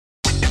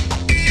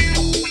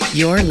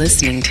You're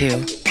listening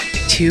to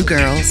Two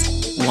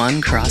Girls,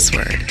 One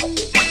Crossword.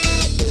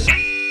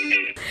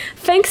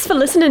 Thanks for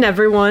listening,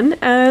 everyone.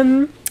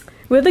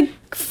 We're the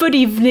Good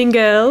Evening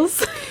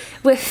Girls.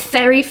 We're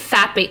very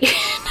fappy.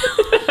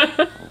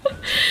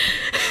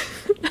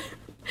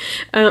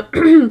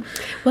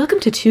 Welcome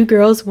to Two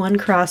Girls, One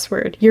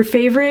Crossword, your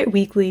favorite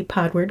weekly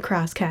Podword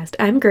Crosscast.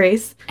 I'm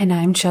Grace. And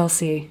I'm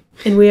Chelsea.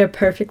 And we are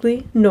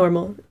perfectly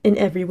normal in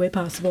every way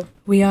possible.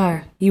 We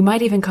are. You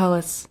might even call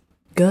us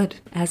good,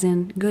 as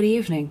in good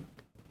evening,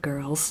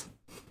 girls.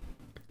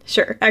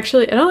 Sure.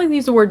 Actually, I don't like to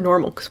use the word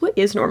normal, because what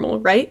is normal,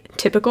 right?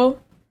 Typical?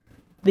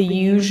 The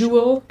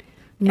usual?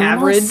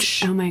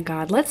 Average? Oh my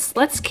god.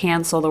 Let's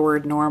cancel the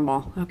word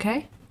normal,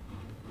 okay?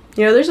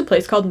 You know, there's a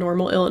place called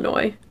Normal,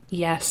 Illinois.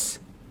 Yes.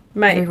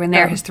 My, Everyone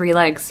there has 3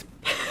 legs.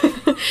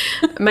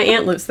 My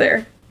aunt lives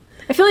there.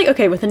 I feel like,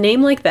 okay, with a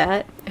name like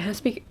that, it has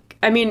to be...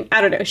 I mean,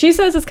 I don't know. She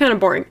says it's kind of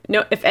boring.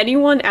 No, if any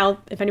of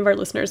our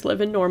listeners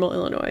live in Normal,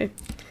 Illinois...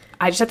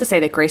 I just have to say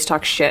that Grace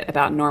talks shit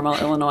about Normal,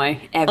 Illinois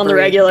every on the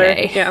regular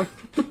day. Yeah.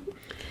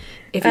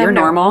 If you're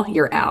normal,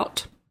 you're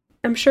out.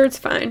 I'm sure it's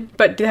fine.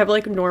 But do they have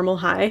like normal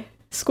high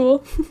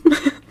school?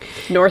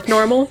 North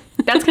normal?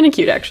 That's kind of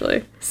cute,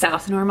 actually.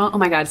 South normal? Oh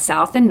my god,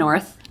 South and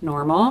North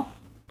normal.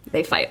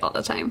 They fight all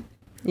the time.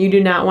 You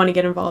do not want to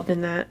get involved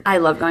in that. I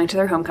love going to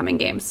their homecoming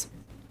games.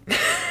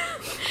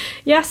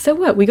 Yeah, so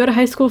what? We go to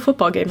high school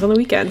football games on the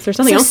weekends. There's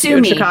something So else to sue do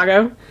in me.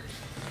 Chicago.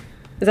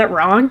 Is that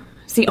wrong?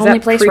 It's the Is only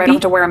that place where I don't creepy?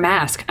 have to wear a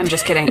mask. I'm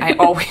just kidding. I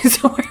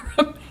always wear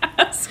a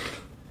mask.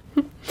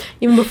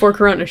 Even before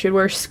Corona, she'd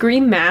wear a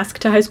Scream mask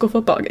to high school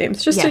football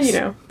games. Just to, Yes. you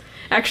know.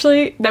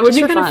 Actually, that would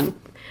Just be for kind fun. of...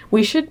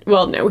 We should...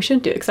 Well, no, we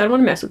shouldn't do it because I don't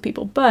want to mess with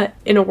people. But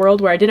in a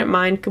world where I didn't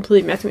mind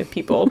completely messing with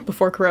people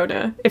before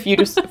Corona, if we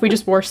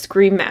just wore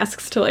Scream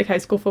masks to, like, high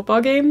school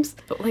football games...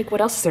 But like, what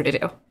else is there to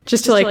do?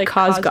 Just to, like,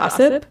 cause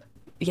gossip.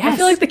 Yes. I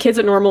feel like the kids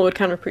at Normal would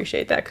kind of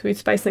appreciate that because we'd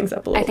spice things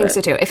up a little I think bit. so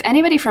too. If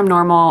anybody from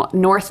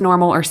North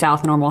Normal or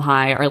South Normal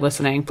High are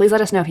listening, please let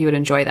us know if you would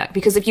enjoy that.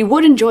 Because if you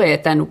would enjoy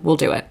it, then we'll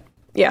do it.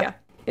 Yeah.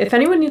 If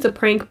anyone needs a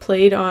prank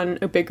played on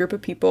a big group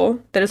of people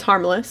that is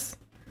harmless,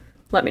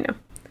 let me know.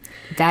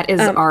 That is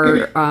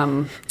our,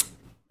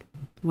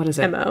 what is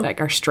it? MO.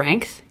 Like our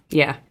strength?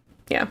 Yeah.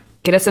 Yeah.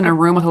 Get us in a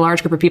room with a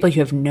large group of people. You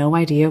have no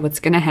idea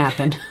what's going to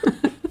happen.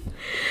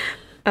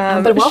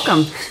 But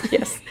welcome.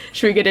 Yes.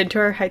 Should we get into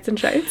our heights and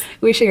shites?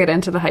 We should get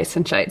into the heights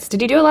and shites.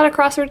 Did you do a lot of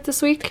crosswords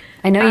this week?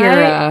 I know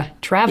you're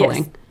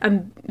traveling. Yes.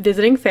 I'm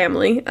visiting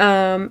family.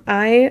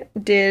 I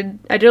did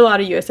a lot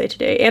of USA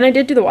Today, and I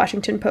did do the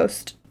Washington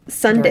Post Very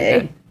Sunday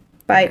good.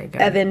 by Very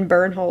good. Evan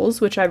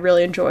Bernholz, which I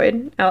really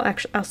enjoyed.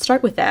 I'll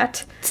start with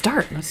that.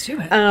 Let's do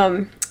it.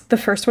 The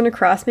first one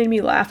across made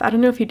me laugh. I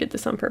don't know if he did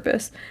this on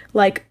purpose.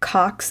 Like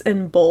cocks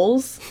and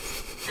bulls.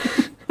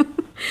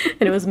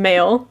 And it was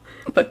male.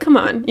 But come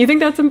on. You think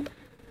that's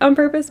on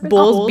purpose?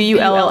 Bulls,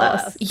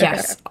 B-U-L-L-S.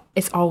 Yes,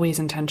 it's always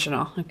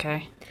intentional,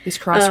 okay? These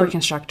crossword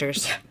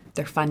constructors,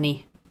 they're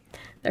funny.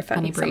 They're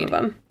funny, Funny some of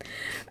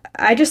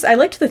breed. them. I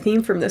liked the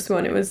theme from this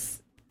one. It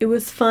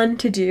was fun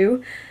to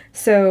do.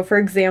 So, for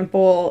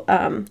example,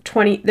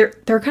 20... There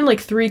are kind of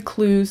like 3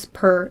 clues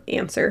per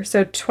answer.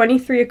 So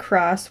 23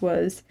 across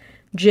was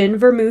gin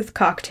vermouth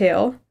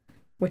cocktail,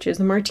 which is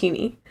a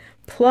martini,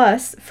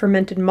 plus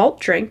fermented malt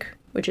drink,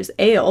 which is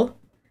ale,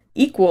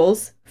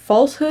 equals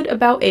falsehood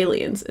about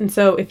aliens. And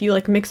so if you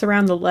like mix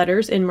around the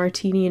letters in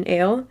martini and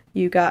ale,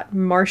 you got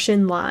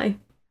Martian lie.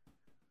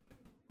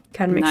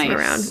 Kind of mix them Nice.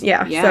 around.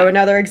 Yeah. Yeah. So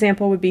another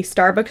example would be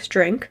Starbucks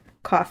drink,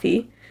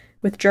 coffee,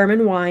 with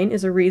German wine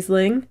is a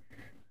Riesling,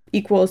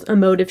 equals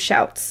emotive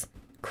shouts.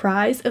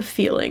 Cries of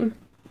feeling.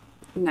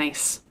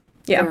 Nice.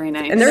 Yeah. Very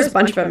nice. And there's a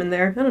bunch of them in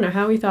there. I don't know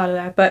how we thought of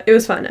that, but it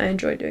was fun. I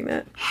enjoyed doing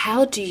that.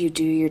 How do you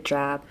do your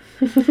job?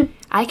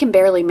 I can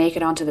barely make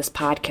it onto this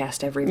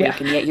podcast every week, Yeah.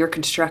 and yet you're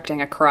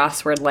constructing a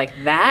crossword like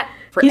that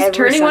for He's every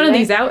turning one of Sunday?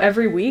 these out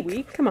every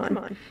week. Come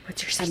on.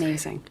 What's your secret?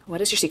 Amazing.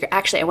 What is your secret?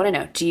 Actually, I want to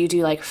know, do you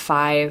do like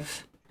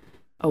 5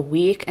 a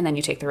week and then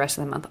you take the rest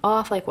of the month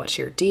off? Like, what's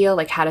your deal?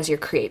 Like, how does your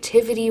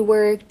creativity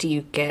work? Do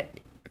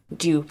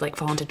you like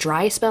fall into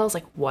dry spells?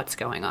 Like, what's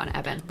going on,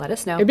 Evan? Let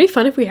us know. It'd be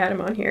fun if we had him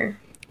on here.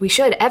 We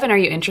should. Evan, are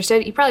you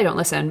interested? You probably don't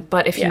listen,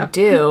 but if Yeah. you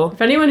do,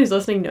 If anyone who's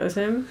listening knows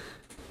him,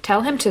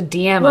 tell him to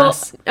DM well,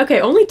 us.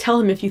 okay, only tell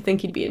him if you think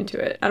he'd be into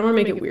it. I don't want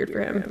to make it weird for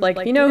him.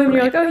 Like, you know him,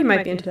 you're like, oh, he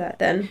might be into that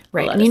then.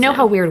 Right. let And you us know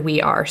how weird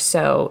we are.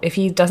 So if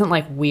he doesn't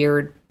like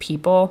weird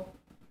people,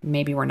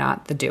 maybe we're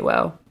not the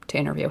duo to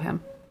interview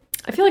him.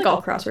 I feel like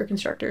all crossword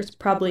constructors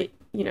probably,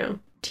 you know,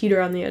 teeter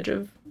on the edge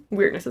of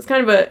weirdness. It's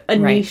kind of a Right.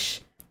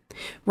 niche.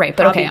 Right.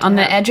 But Hobby okay, to on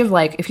the have. edge of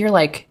like, if you're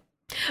like,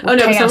 Oh, no,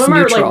 some chaos of them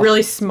are neutral. like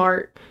really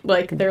smart.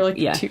 Like, they're like,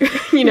 Yeah. too,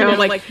 you know,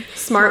 like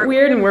smart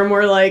weird, and we're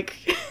more like,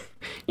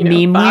 you know,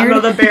 Meme bottom weird?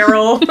 of the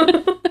barrel.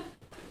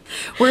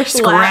 we're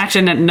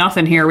scratching at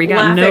nothing here. We got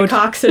Laugh no. at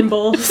cocks and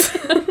bulls.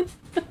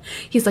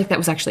 He's like, that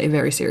was actually a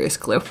very serious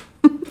clue.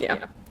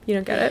 Yeah. You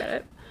don't get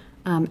it?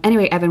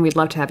 Anyway, Evan, we'd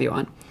love to have you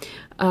on.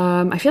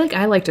 I feel like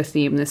I liked a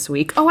theme this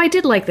week. Oh, I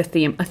did like a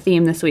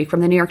theme this week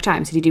from the New York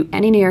Times. Did you do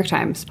any New York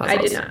Times puzzles?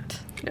 I did not.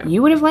 No.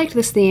 You would have liked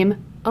this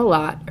theme. a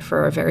lot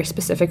for a very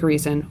specific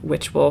reason,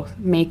 which will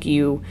make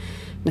you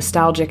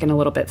nostalgic and a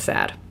little bit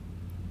sad.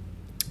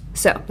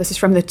 So, this is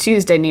from the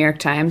Tuesday New York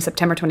Times,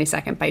 September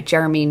 22nd, by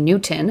Jeremy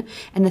Newton,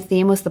 and the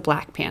theme was the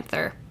Black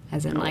Panther,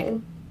 as in, like,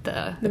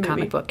 the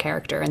comic book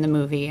character in the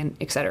movie, and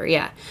et cetera,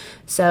 yeah.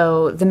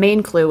 So, the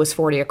main clue was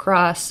 40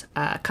 across,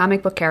 a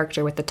comic book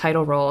character with the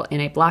title role in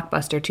a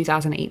blockbuster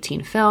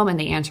 2018 film, and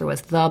the answer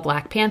was the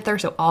Black Panther,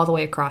 so all the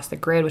way across the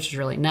grid, which is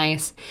really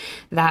nice.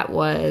 That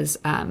was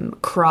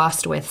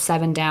crossed with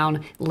 7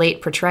 Down,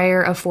 late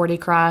portrayer of 40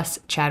 Cross,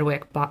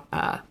 Chadwick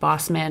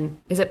Boseman.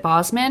 Is it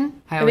Boseman?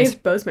 I think it's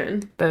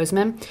Boseman.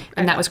 Boseman.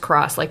 And that was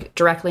crossed, like,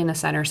 directly in the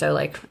center, so,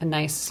 like, a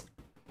nice...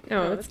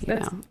 Oh, that's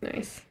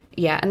nice.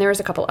 Yeah, and there was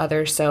a couple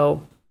others.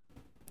 So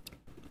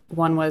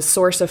one was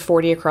source of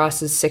 40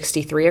 across is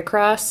 63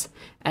 across,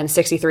 and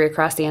 63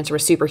 across, the answer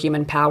was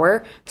superhuman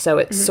power. So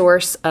it's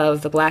source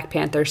of the Black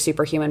Panther's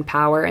superhuman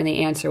power, and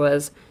the answer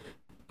was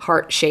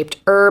heart-shaped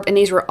herb. And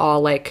these were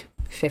all like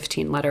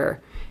 15-letter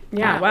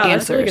wow,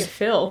 answers. That's a really good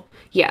fill.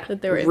 Yeah,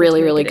 that they were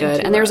really, really good.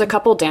 And there was a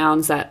couple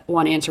downs that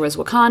one answer was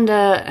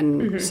Wakanda,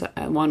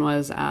 and one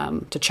was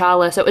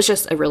T'Challa. So it was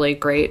just a really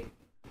great,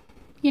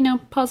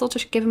 puzzle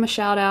to give him a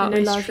shout out.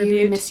 Nice Love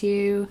tribute. you, miss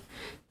you.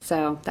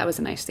 So that was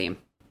a nice theme.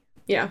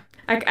 Yeah.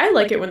 I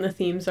like it when the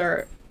themes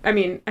are, I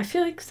mean, I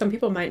feel like some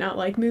people might not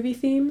like movie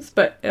themes,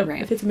 but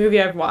if it's a movie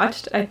I've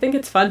watched, I think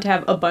it's fun to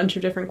have a bunch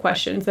of different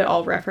questions that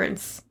all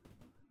reference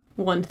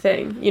one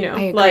thing, I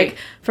agree. Like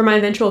for my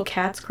eventual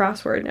Cats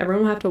crossword,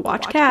 everyone will have to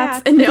watch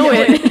Cats and know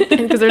it,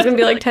 because there's going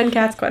to be like 10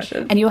 Cats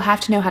questions. And you'll have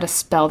to know how to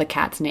spell the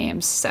cats'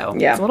 names, so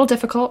it's a little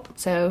difficult.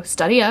 So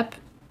study up,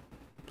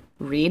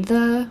 read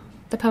the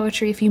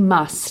poetry if you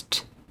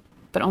must,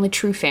 but only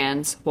true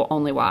fans will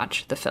only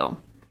watch the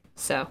film.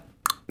 So,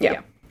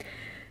 yeah.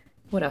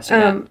 What else you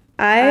got?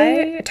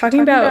 Talking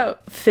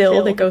about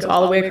fill that goes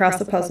all the way across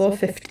the puzzle,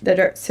 that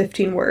are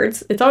 15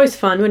 words. It's always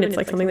fun when it's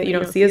like something that you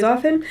don't see as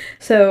often.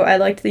 So I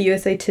liked the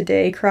USA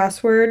Today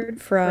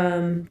crossword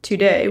from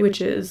today, which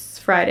is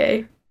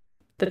Friday,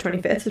 the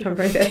 25th,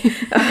 September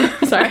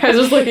 25th. Sorry, I was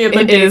just looking at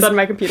the days on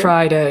my computer.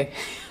 Friday.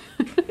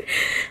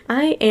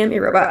 I Am a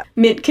Robot.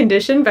 Mint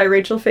Condition by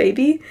Rachel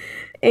Faby.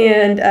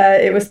 And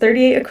it was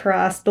 38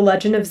 across, The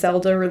Legend of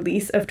Zelda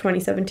release of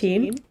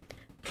 2017.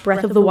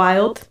 Breath of the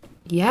Wild.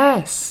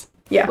 Yes.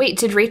 Yeah. Wait,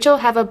 did Rachel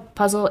have a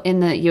puzzle in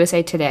the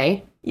USA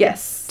Today?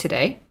 Yes.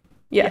 Today?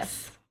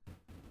 Yes.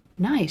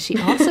 Nice. She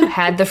also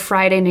had the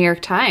Friday New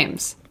York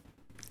Times.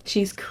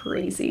 She's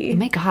crazy. Oh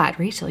my God,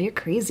 Rachel, you're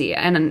crazy.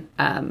 And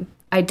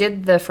I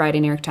did the Friday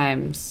New York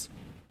Times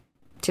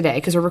today,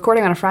 because we're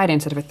recording on a Friday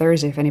instead of a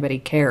Thursday, if anybody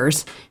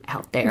cares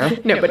out there.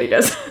 Nobody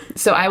does.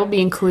 So I will be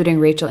including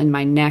Rachel in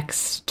my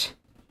next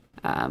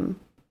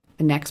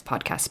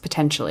podcast,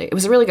 potentially. It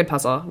was a really good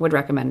puzzle. Would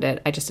recommend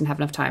it. I just didn't have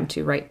enough time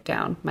to write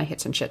down my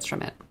hits and shits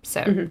from it.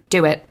 So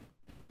do it,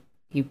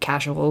 you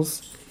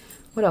casuals.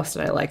 What else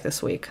did I like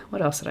this week?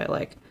 What else did I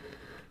like?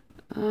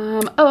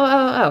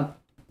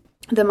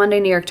 The Monday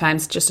New York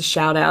Times, just a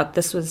shout out.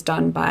 This was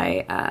done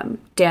by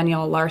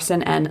Daniel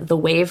Larson and the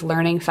Wave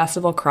Learning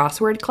Festival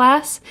crossword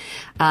class.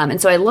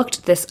 And so I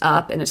looked this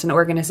up, and it's an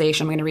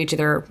organization. I'm going to read you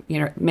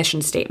their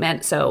mission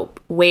statement. So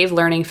Wave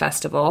Learning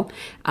Festival,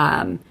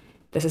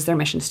 this is their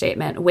mission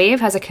statement. Wave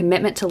has a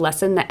commitment to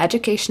lessen the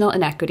educational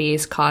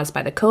inequities caused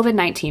by the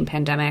COVID-19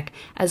 pandemic,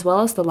 as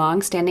well as the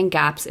long-standing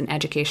gaps in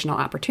educational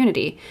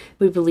opportunity.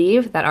 We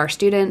believe that our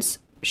students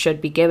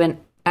should be given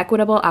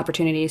equitable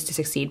opportunities to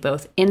succeed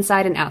both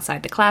inside and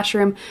outside the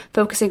classroom,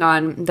 focusing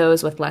on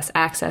those with less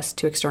access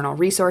to external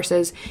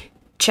resources.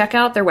 Check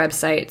out their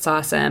website. It's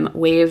awesome,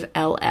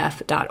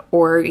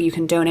 wavelf.org. You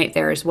can donate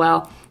there as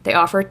well. They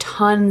offer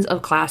tons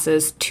of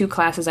classes. 2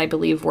 classes, I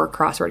believe, were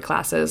crossword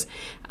classes,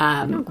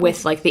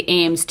 with like the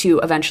aims to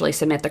eventually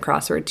submit the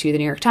crossword to the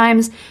New York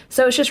Times.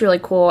 So it's just really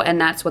cool. And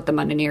that's what the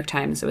Monday New York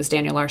Times, it was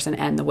Daniel Larson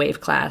and the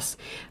Wave class.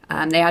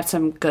 They had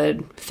some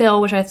good fill,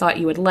 which I thought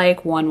you would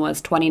like. One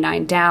was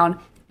 29 down.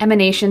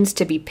 Emanations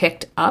to be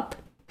picked up,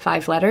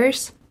 5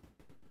 letters.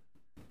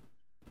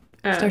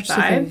 Starts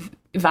with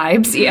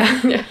vibes,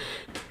 yeah.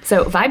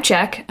 So vibe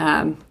check,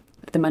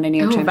 the Monday New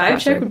York Times vibe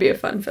crossword. check would be a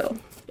fun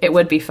film. It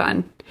would be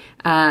fun.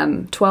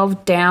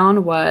 12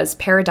 down was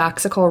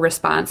paradoxical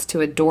response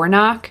to a door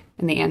knock,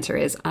 and the answer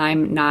is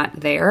I'm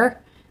not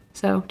there.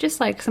 So just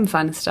like some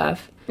fun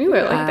stuff. Ooh,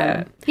 I like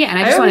that. Yeah, and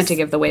I just wanted to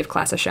give the Wave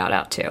class a shout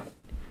out too.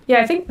 Yeah,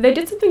 I think they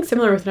did something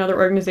similar with another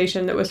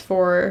organization that was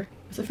for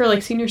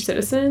like senior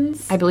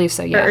citizens? I believe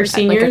so, yeah. Or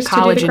seniors, like a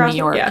college to do the in New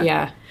York,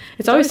 yeah.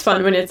 It's always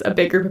fun when it's a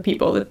big group of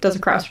people that does a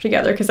crossword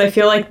together, because I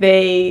feel like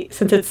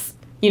since it's,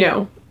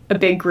 a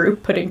big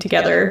group putting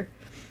together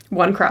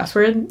one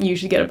crossword, you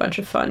usually get a bunch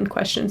of fun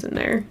questions in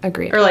there.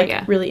 Agreed. Or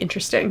really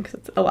interesting, because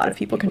it's a lot of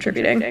people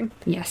contributing.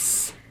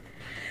 Yes.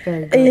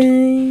 Very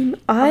good.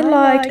 I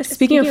liked,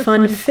 speaking of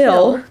fun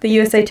fill, the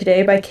USA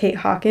Today by Kate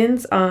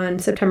Hawkins on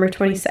September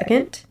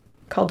 22nd,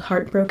 called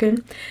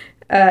Heartbroken.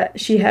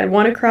 She had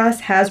one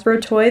across,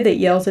 Hasbro toy that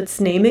yells its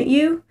name at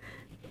you.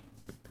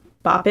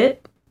 Bop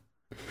It.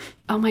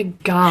 Oh my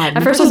God.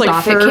 At first I was like,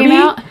 Bop Furby? It came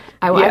out?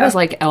 I was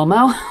like,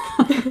 Elmo?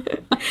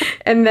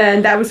 And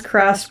then that was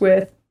crossed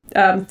with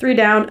 3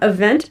 down,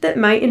 event that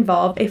might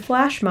involve a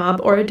flash mob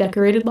or a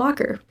decorated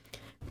locker.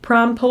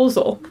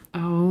 Promposal.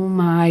 Oh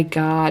my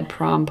God,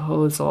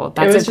 Promposal. It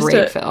That's was a just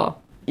great film.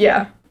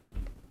 Yeah.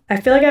 I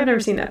feel like I've never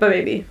seen that, but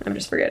maybe. I'm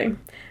just forgetting.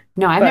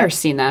 No, I've But- never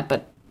seen that,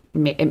 but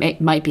it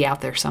might be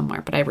out there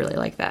somewhere. But I really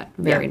like that.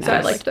 Very nice. So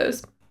I liked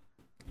those.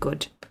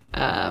 Good.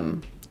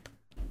 Amy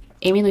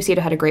Lucido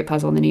had a great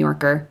puzzle in the New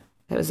Yorker.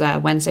 It was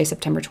Wednesday,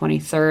 September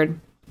 23rd.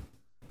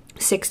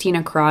 16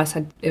 across.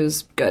 It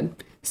was good.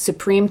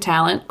 Supreme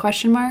talent?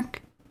 Question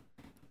mark.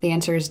 The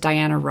answer is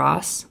Diana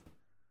Ross.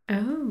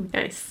 Oh,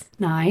 nice.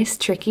 Nice,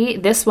 tricky.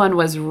 This one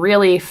was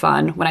really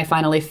fun when I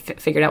finally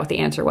figured out what the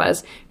answer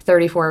was.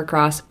 34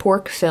 across.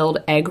 Pork-filled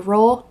egg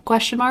roll?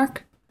 Question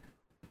mark.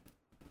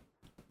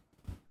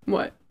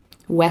 What?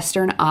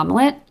 Western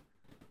omelet.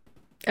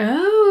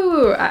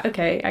 Oh,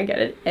 okay. I get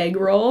it. Egg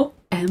roll.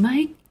 Oh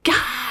my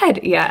God.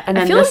 Yeah. And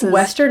then I feel this like is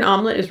Western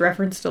omelet is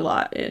referenced a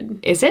lot in...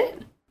 Is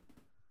it?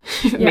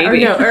 Yeah, or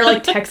no, or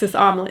like Texas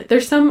omelet.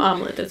 There's some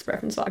omelet that's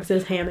referenced a lot because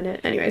there's ham in it.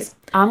 Anyways.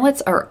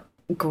 Omelets are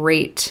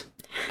great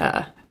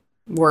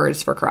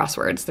words for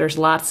crosswords. There's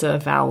lots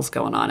of vowels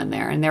going on in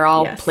there, and they're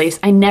all Yes. placed.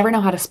 I never know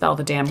how to spell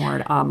the damn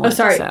word omelet. Oh,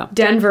 sorry. So.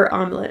 Denver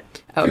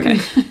omelet. Okay.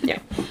 Yeah.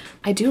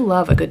 I do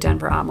love a good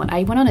Denver omelet.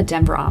 I went on a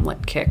Denver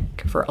omelet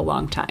kick for a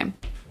long time.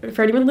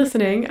 For anyone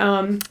listening,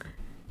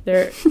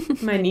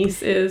 my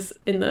niece is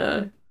in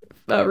the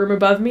room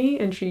above me,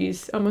 and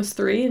she's almost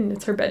 3, and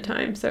it's her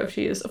bedtime, so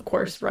she is, of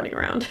course, running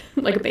around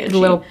like a banshee. The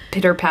little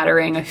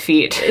pitter-pattering of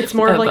feet. It's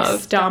more of like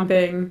above.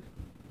 stomping.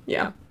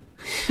 Yeah.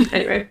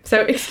 Anyway,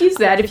 so excuse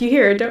that if you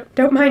hear it.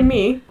 Don't mind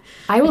me.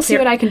 I will see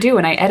what I can do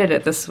when I edit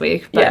it this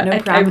week, but Yeah, no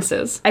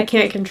promises. I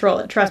can't control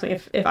it. Trust me.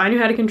 If I knew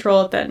how to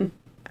control it, then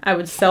I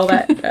would sell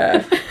that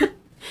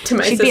to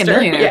my She'd sister. be a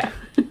millionaire.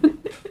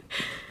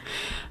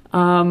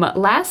 Yeah.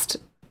 Last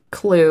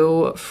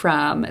clue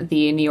from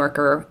the New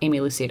Yorker, Amy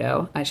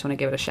Lucido. I just want to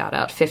give it a shout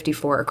out.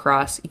 54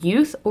 across.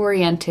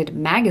 Youth-oriented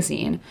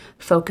magazine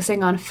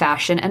focusing on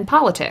fashion and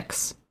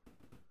politics.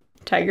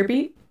 Tiger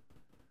Beat?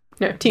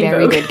 No, Teen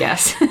Very Vogue. good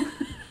guess.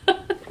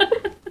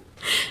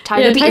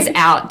 Tiger Beat is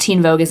out.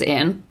 Teen Vogue is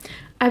in.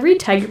 I read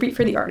Tiger Beat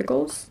for the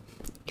articles.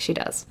 She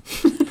does.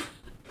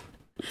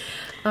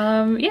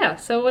 Yeah,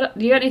 so what,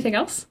 do you got anything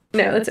else?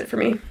 No, that's it for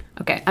me.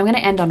 Okay, I'm going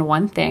to end on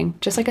one thing,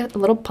 just like a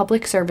little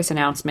public service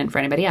announcement for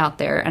anybody out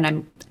there. And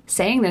I'm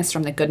saying this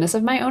from the goodness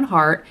of my own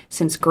heart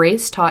since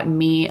Grace taught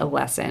me a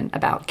lesson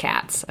about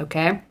cats,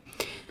 okay?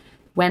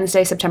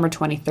 Wednesday, September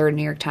 23rd,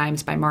 New York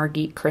Times by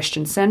Margit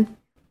Christensen.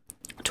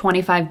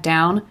 25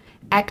 down,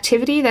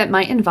 activity that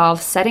might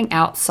involve setting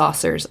out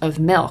saucers of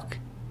milk.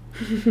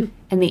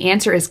 And the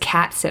answer is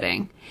cat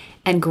sitting.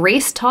 And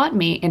Grace taught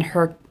me in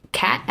her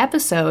cat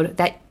episode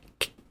that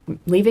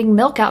leaving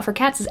milk out for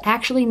cats is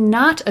actually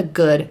not a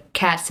good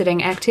cat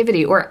sitting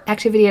activity or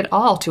activity at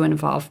all to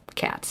involve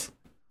cats.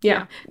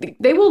 Yeah,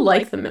 they will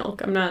like the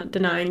milk. I'm not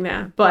denying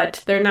that,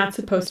 but they're not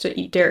supposed to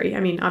eat dairy. I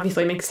mean,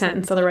 obviously it makes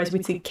sense. Otherwise,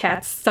 we'd see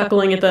cats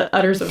suckling at the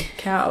udders of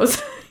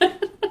cows.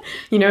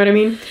 You know what I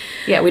mean?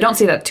 Yeah, we don't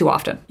see that too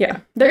often. Yeah,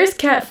 there is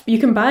cat. You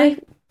can buy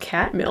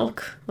cat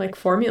milk, like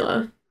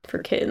formula for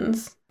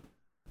kittens.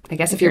 I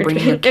guess if you're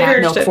bringing If your cat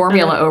you're milk interested,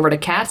 formula over to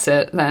cat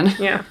sit, then...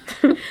 Yeah,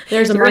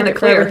 there's a You're in the market for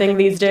clear. everything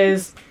these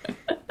days.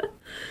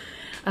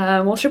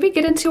 Well, should we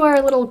get into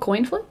our little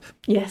coin flip?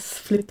 Yes,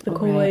 flip the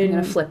coin. Right, I'm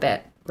going to flip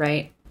it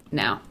right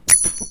now.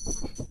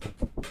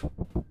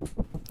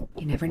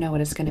 You never know what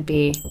it's going to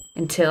be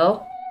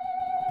until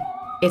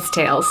it's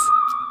tails.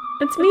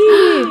 It's me.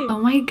 Oh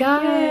my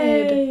god.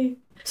 Yay.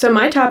 So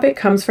my topic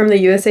comes from the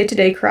USA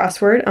Today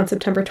crossword on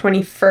September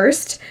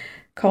 21st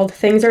called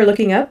Things Are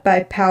Looking Up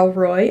by Pal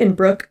Roy and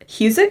Brooke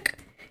Husick.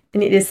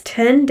 And it is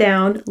 10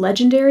 down,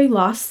 legendary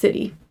lost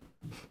city.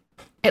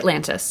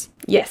 Atlantis.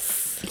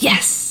 Yes.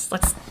 Yes,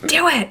 let's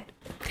do it.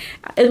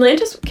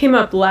 Atlantis came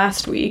up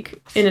last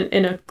week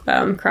in a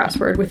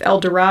crossword with El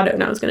Dorado,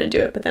 and I was going to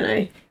do it, but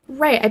then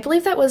Right, I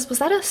believe that was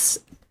that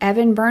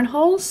Evan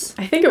Bernholz?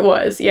 I think it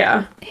was,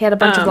 yeah. He had a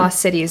bunch of lost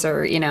cities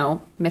or,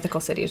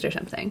 mythical cities or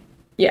something.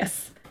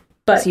 Yes.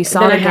 But So you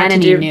saw then it I had again to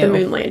and do you knew. the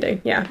moon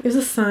landing. Yeah, it was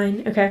a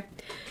sign. Okay.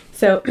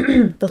 So,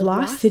 the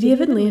lost city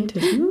of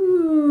Atlantis.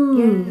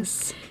 Ooh.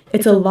 Yes.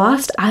 It's a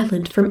lost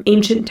island from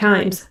ancient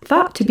times,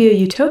 thought to be a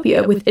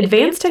utopia with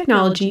advanced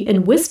technology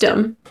and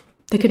wisdom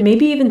that could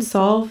maybe even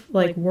solve,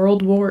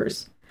 world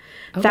wars.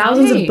 Okay.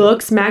 Thousands of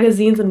books,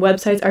 magazines, and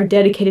websites are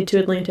dedicated to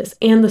Atlantis,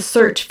 and the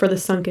search for the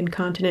sunken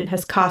continent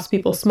has cost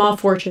people small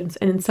fortunes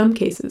and, in some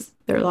cases,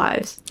 their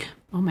lives.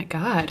 Oh my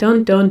god.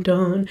 Dun, dun,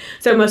 dun.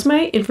 So most of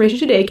my information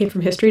today came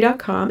from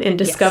History.com and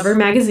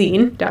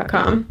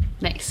DiscoverMagazine.com.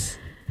 Nice.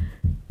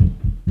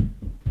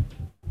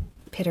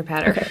 Pitter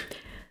patter. Okay.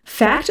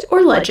 Fact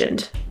or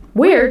legend?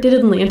 Where did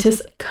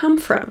Atlantis come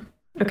from?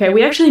 Okay,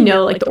 we actually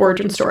know the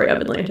origin story of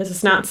Atlantis.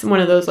 It's not one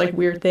of those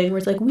weird things where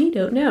it's we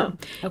don't know.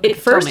 Okay, It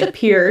first tell me.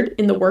 appeared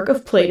in the work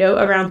of Plato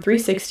around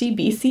 360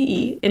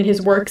 BCE in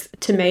his works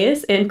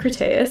Timaeus and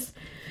Critias.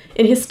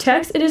 In his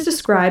text, it is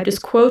described as,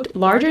 quote,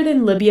 larger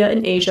than Libya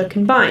and Asia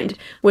combined,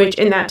 which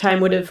in that time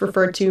would have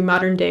referred to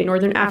modern-day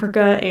northern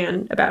Africa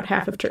and about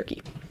half of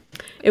Turkey.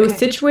 It was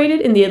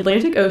situated in the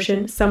Atlantic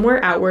Ocean,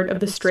 somewhere outward of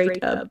the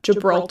Strait of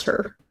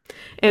Gibraltar.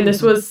 And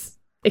this was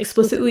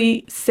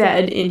explicitly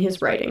said in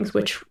his writings,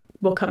 which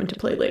will come into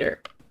play later.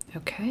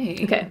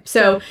 Okay,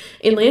 so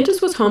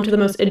Atlantis was home to the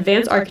most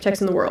advanced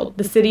architects in the world.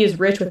 The city is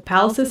rich with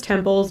palaces,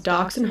 temples,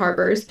 docks, and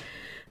harbors.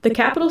 The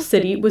capital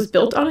city was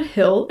built on a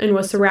hill and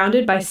was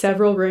surrounded by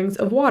several rings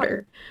of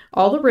water.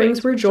 All the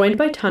rings were joined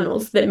by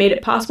tunnels that made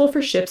it possible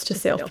for ships to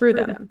sail through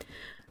them.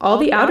 All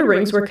the outer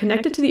rings were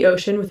connected to the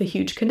ocean with a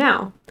huge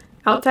canal.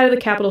 Outside of the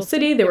capital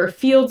city, there were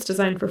fields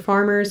designed for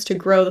farmers to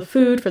grow the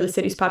food for the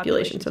city's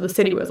population. So the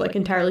city was like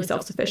entirely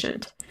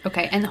self-sufficient.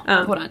 Okay, and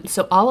hold on.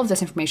 So all of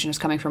this information is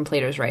coming from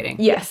Plato's writing?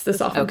 Yes, this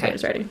is all from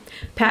Plato's writing.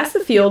 Past the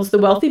fields, the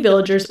wealthy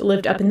villagers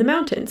lived up in the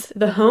mountains.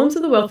 The homes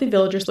of the wealthy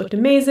villagers looked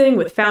amazing,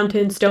 with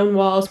fountains, stone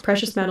walls,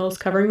 precious metals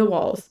covering the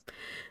walls.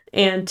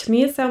 And to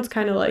me, it sounds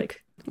kind of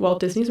like Walt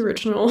Disney's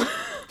original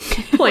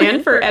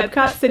plan for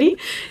Epcot City.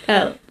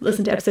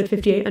 Listen to episode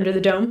 58, Under the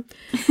Dome.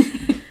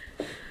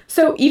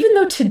 So even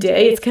though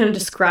today it's kind of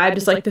described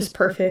as like this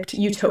perfect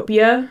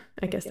utopia,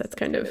 I guess that's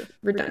kind of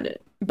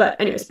redundant. But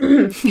anyways,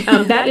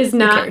 that is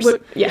not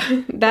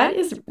that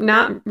is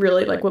not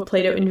really like what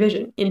Plato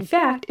envisioned. In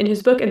fact, in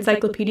his book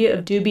Encyclopedia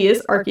of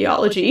Dubious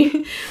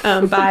Archaeology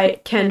by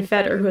Ken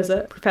Feder, who is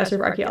a professor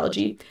of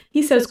archaeology,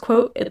 he says,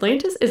 quote,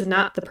 Atlantis is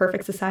not the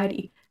perfect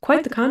society.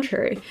 Quite the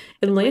contrary.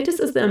 Atlantis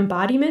is the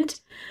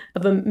embodiment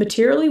of a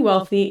materially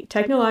wealthy,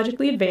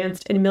 technologically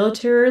advanced, and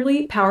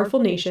militarily powerful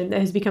nation that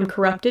has become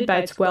corrupted by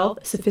its wealth,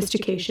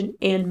 sophistication,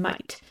 and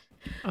might.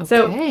 Okay.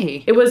 So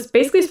it was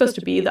basically supposed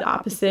to be the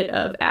opposite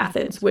of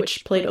Athens,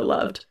 which Plato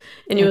loved.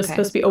 And it was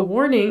supposed to be a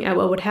warning at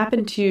what would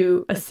happen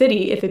to a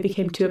city if it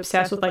became too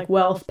obsessed with like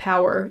wealth,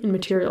 power, and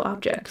material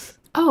objects.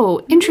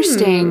 Oh,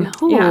 interesting.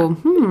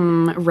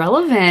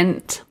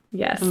 Relevant.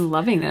 Yes. I'm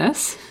loving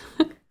this.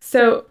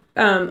 So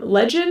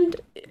legend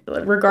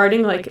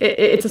regarding like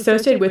it's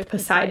associated with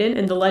Poseidon,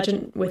 and the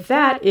legend with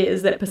that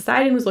is that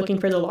Poseidon was looking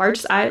for the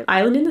largest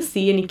island in the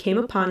sea, and he came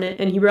upon it,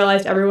 and he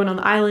realized everyone on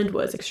the island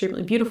was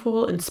extremely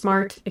beautiful and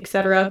smart,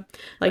 etc.,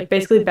 like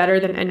basically better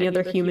than any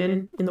other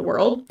human in the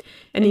world.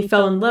 And he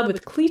fell in love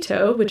with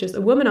Cleito, which is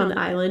a woman on the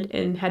island,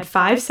 and had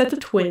 5 sets of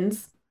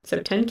twins, so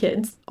 10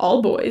 kids,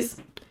 all boys.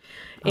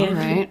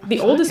 And the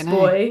oldest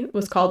boy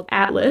was called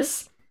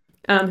Atlas,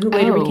 who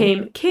later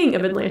became king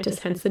of Atlantis,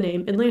 hence the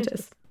name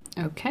Atlantis.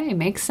 Okay,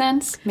 makes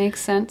sense.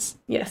 Makes sense.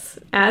 Yes.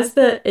 As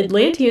the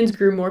Atlanteans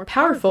grew more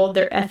powerful,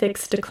 their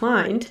ethics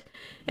declined,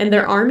 and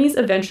their armies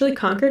eventually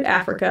conquered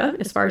Africa,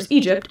 as far as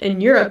Egypt,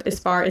 and Europe, as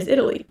far as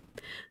Italy,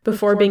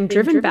 before being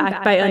driven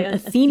back by an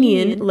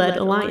Athenian-led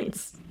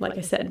alliance. Like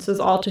I said, so it's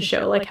all to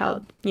show like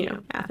how,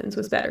 Athens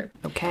was better.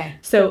 Okay.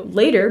 So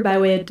later, by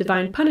way of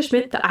divine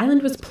punishment, the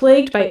island was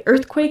plagued by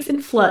earthquakes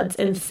and floods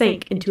and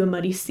sank into a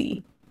muddy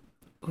sea.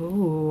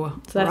 Ooh.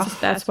 So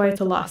that's why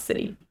it's a lost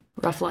city.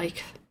 Rough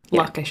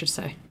luck, I should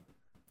say.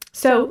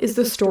 So, is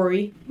the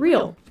story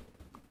real?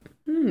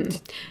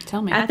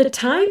 Tell me. At the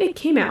time it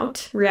came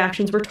out,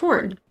 reactions were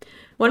torn.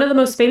 One of the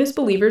most famous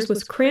believers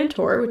was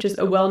Crantor, which is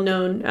a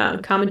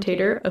well-known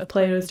commentator of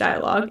Plato's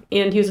dialogue,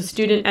 and he was a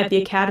student at the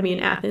Academy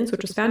in Athens,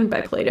 which was founded by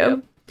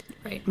Plato.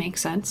 Right,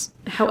 makes sense.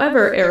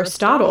 However,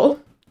 Aristotle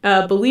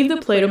believed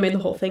that Plato made the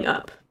whole thing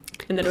up,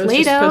 and that it was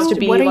just Plato, supposed to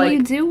be what are like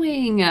you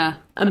doing? a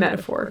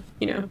metaphor,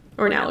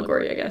 or an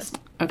allegory, I guess.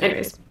 Okay.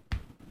 Anyways.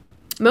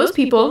 Most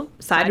people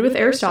sided with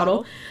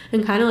Aristotle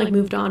and kind of like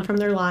moved on from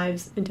their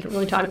lives and didn't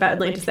really talk about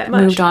Atlantis that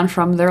much. Moved on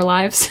from their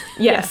lives?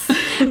 Yes.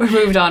 Or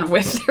moved on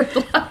with their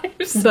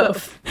lives?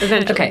 Both,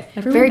 eventually. Okay,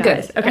 Everyone very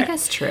dies. good. Okay. I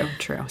guess true,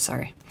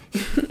 sorry.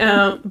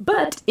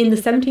 But in the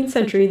 17th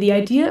century, the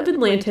idea of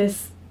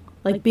Atlantis,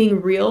 like being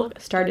real,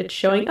 started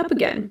showing up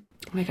again.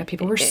 Oh my god,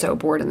 people were so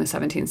bored in the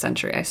 17th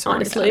century, I swear.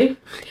 Honestly.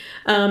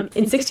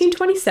 In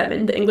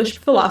 1627, the English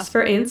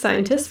philosopher and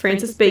scientist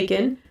Francis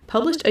Bacon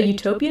published a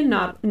utopian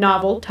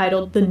novel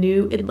titled The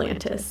New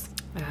Atlantis,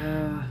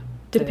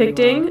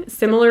 depicting,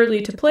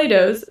 similarly to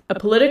Plato's, a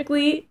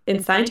politically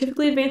and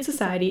scientifically advanced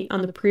society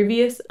on the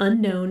previous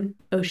unknown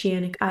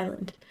oceanic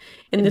island.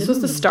 And this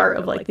was the start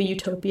of like the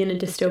utopian and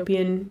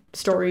dystopian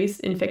stories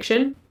in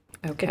fiction.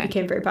 Okay. It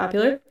became very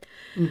popular.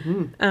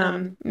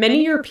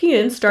 Many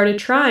Europeans started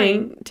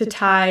trying to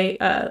tie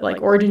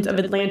like origins of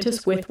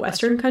Atlantis with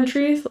Western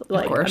countries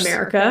like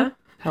America,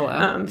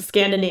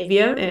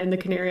 Scandinavia, and the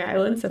Canary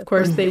Islands. Of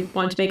course, they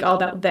want to make all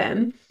about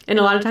them. And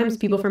a lot of times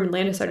people from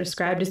Atlantis are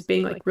described as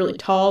being like really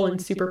tall and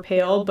super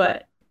pale,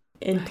 but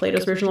in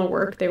Plato's original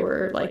work, they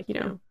were like,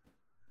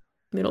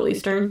 Middle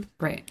Eastern.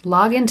 Right.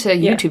 Log into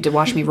YouTube to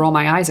watch me roll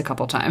my eyes a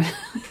couple times.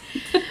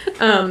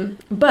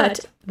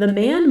 But the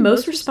man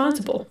most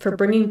responsible for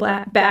bringing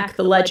back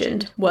the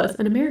legend was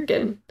an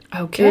American.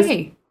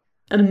 Okay.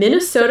 A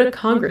Minnesota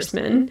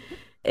congressman,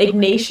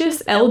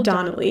 Ignatius L.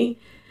 Donnelly,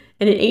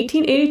 and in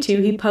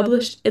 1882 he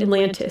published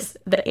Atlantis,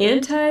 the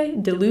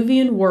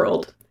Antediluvian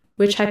World,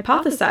 which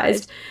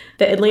hypothesized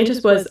that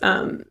Atlantis was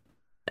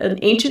an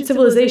ancient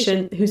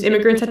civilization whose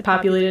immigrants had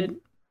populated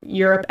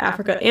Europe,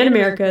 Africa, and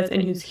Americas,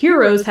 and whose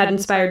heroes had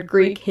inspired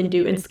Greek,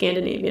 Hindu, and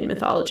Scandinavian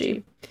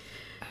mythology.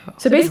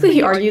 So basically,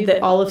 he argued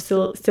that all of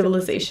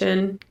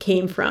civilization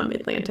came from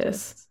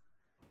Atlantis.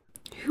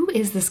 Who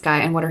is this guy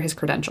and what are his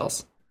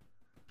credentials?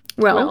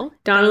 Well,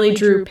 Donnelly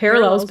drew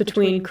parallels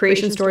between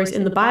creation stories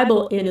in the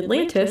Bible and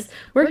Atlantis,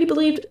 where he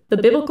believed the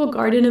biblical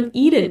Garden of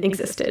Eden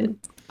existed.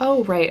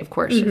 Oh, right, of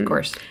course, of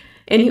course.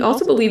 And he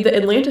also believed that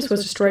Atlantis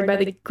was destroyed by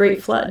the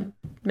Great Flood,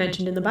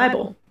 mentioned in the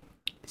Bible.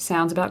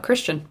 Sounds about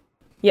Christian.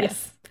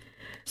 Yes.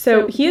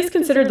 So he is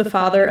considered the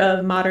father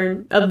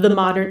of the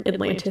modern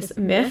Atlantis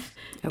myth.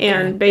 Okay.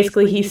 And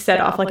basically he set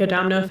off like a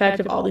domino effect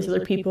of all these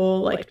other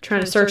people like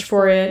trying to search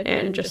for it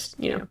and just,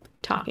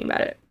 talking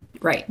about it.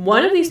 Right.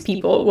 One of these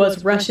people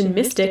was Russian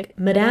mystic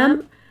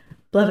Madame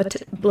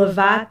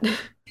Blavatsky.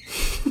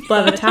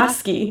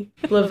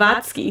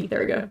 There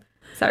we go.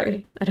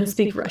 Sorry, I don't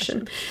speak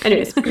Russian.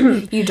 Anyways.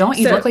 You don't?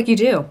 You look like you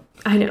do.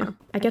 I know.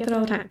 I get that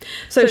all the time.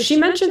 So she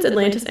mentions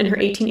Atlantis in her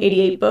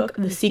 1888 book,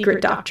 The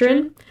Secret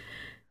Doctrine,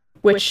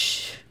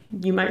 which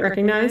you might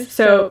recognize.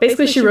 So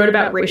basically she wrote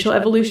about racial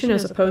evolution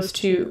as opposed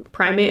to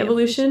primate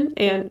evolution.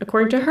 And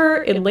according to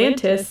her,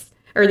 Atlantis,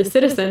 or the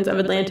citizens of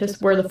Atlantis,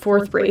 were the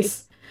fourth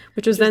race,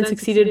 which was then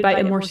succeeded by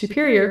a more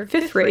superior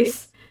fifth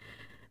race,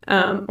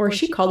 or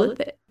she called it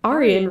the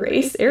Aryan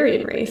race.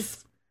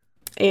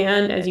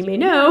 And as you may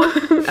know,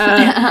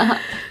 the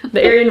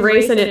Aryan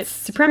race and its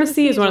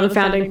supremacy is one of the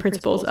founding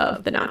principles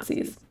of the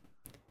Nazis.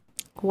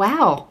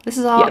 Wow. This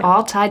is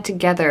all tied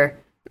together.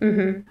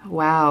 Mm-hmm.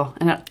 Wow.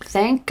 And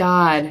thank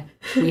God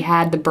we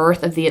had the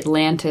birth of the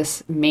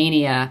Atlantis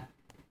mania.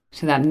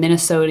 So that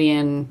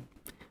Minnesotan,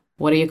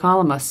 what do you call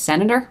him, a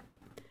senator?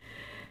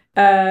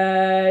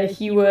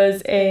 He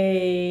was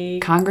a...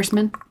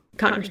 Congressman,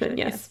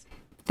 yes.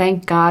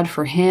 Thank God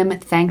for him.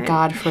 Thank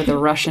God for the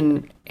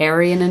Russian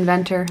Aryan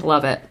inventor.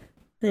 Love it.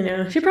 I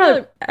know.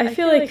 I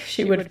feel like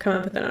she would have come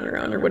up with it on her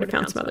own or would have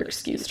found some other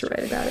excuse to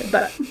write about it.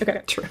 But,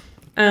 okay. True.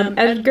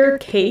 Edgar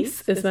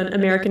Cayce is an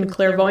American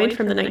clairvoyant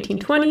from the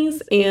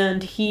 1920s,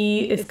 and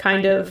he is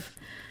kind of...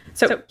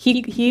 So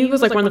he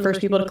was like one of the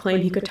first people to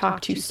claim he could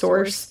talk to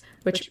Source,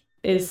 which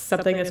is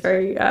something that's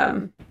very...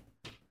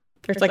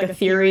 there's like a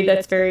theory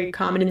that's very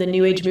common in the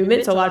New Age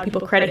movement, so a lot of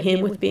people credit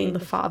him with being the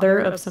father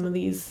of some of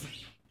these...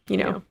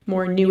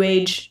 more New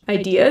Age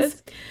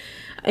ideas.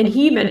 And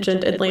he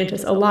mentioned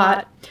Atlantis a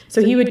lot.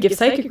 So he would give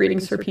psychic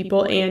readings for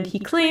people, and he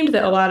claimed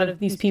that a lot of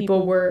these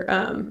people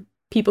were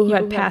people who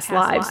had past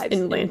lives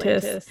in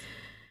Atlantis.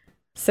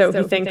 So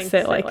he thinks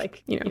that,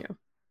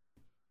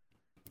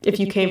 if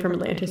you came from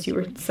Atlantis, you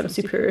were some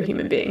superior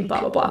human being,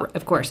 blah, blah, blah.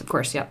 Of course,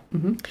 yep.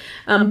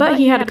 Mm-hmm. But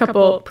he had a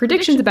couple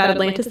predictions about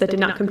Atlantis that did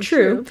not come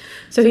true.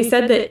 So he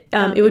said that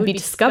it would be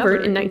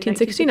discovered in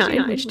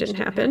 1969, which didn't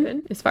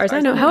happen, as far as I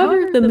know.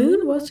 However, the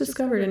moon was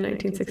discovered in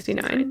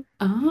 1969.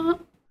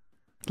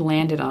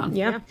 Landed on.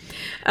 Yeah.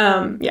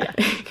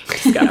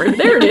 Discovered.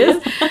 There it is.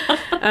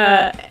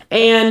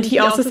 And he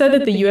also said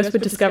that the U.S.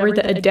 would discover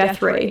that a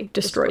death ray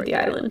destroyed the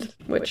island,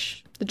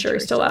 which the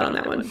jury's still out on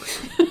that one.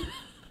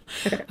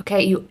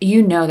 Okay,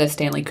 you know that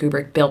Stanley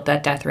Kubrick built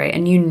that death ray,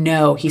 and you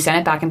know he sent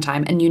it back in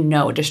time, and you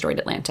know it destroyed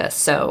Atlantis.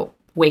 So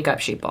wake up,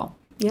 sheeple.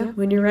 Yeah,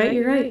 when you're right,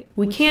 you're right.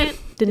 We can't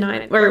deny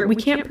it, or we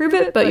can't prove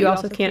it, but you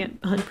also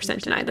can't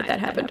 100% deny that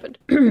happened.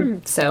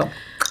 So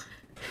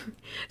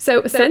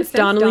since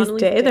Donnelly's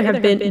day, there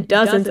have been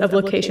dozens of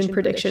location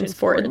predictions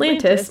for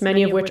Atlantis,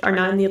 many of which are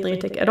not in the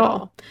Atlantic at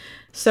all.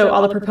 So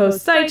all the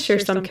proposed sites share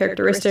some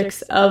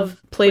characteristics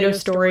of Plato's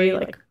story,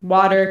 like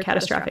water,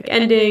 catastrophic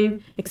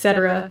ending,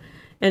 etc.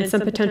 And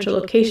some potential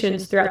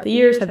locations throughout the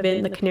years have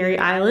been the Canary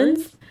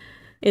Islands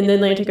in the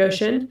Atlantic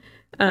Ocean,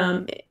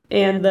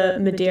 and the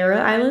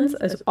Madeira Islands,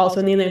 also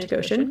in the Atlantic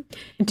Ocean.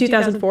 In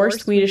 2004,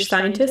 Swedish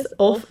scientist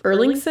Ulf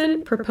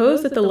Erlingsson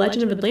proposed that the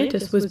legend of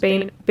Atlantis was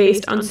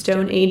based on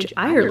Stone Age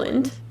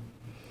Ireland.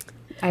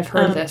 I've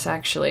heard this,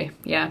 actually.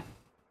 Yeah.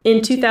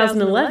 In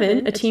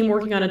 2011, a team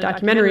working on a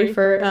documentary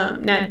for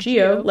Nat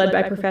Geo, led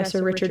by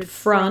Professor Richard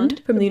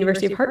Frond from the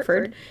University of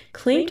Hartford,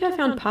 claimed to have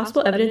found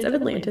possible evidence of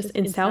Atlantis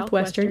in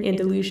southwestern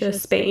Andalusia,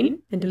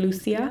 Spain.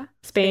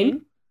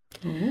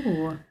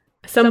 Ooh.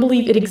 Some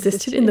believe it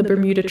existed in the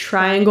Bermuda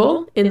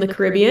Triangle in the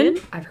Caribbean.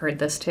 I've heard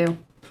this too.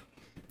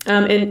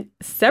 And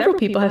several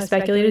people have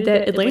speculated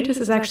that Atlantis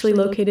is actually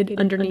located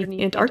underneath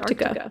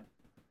Antarctica.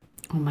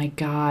 Oh my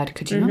God.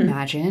 Could you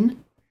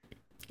imagine?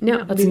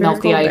 No. Let's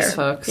melt the ice,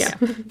 folks. Yeah.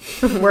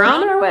 We're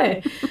on our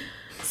way.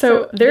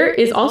 So there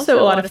is also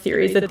a lot of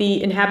theories that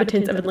the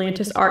inhabitants of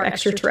Atlantis are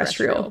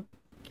extraterrestrial.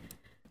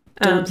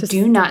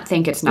 Do not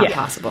think it's not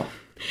possible.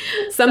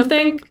 Some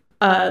think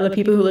the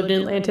people who lived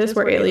in Atlantis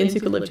were aliens who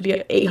could live to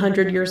be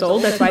 800 years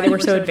old. That's why they were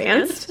so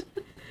advanced.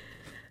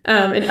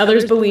 And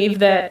others believe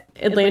that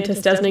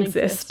Atlantis doesn't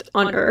exist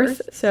on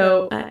Earth.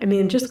 So,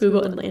 just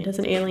Google Atlantis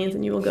and aliens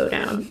and you will go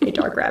down a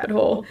dark rabbit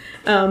hole.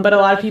 But a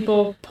lot of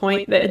people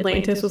point that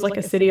Atlantis was like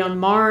a city on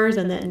Mars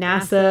and that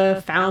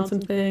NASA found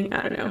something.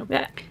 I don't know.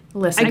 Yeah.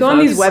 Listen, I go on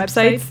these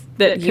websites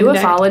that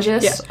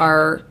ufologists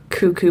are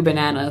cuckoo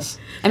bananas.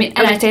 I mean,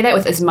 and I say that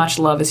with as much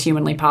love as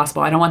humanly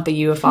possible. I don't want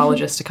the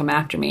ufologists to come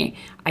after me.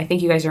 I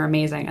think you guys are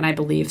amazing, and I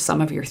believe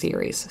some of your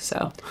theories.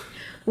 So,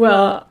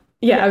 well,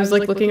 yeah, I was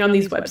like looking on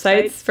these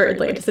websites for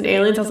Atlantis and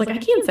aliens. I was like, I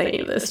can't say any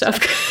of this stuff.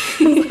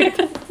 This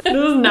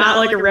is not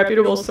like a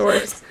reputable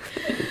source.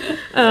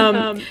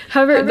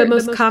 However, the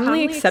most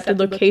commonly accepted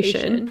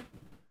location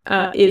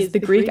is the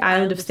Greek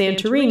island of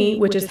Santorini,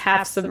 which is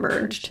half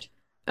submerged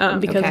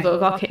because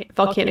of a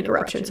volcanic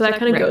eruption. So that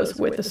kind of goes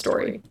with the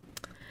story.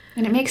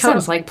 And it makes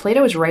sense. Like,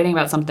 Plato was writing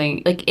about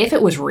something, like, if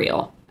it was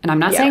real, and I'm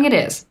not saying it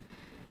is,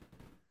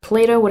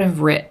 Plato would have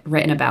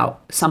written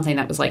about something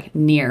that was, like,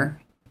 near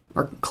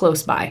or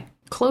close by.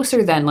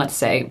 Closer than, let's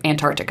say,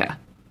 Antarctica.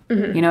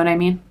 Mm-hmm. You know what I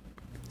mean?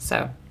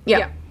 So.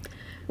 Yeah.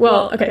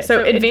 Well, okay,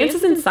 so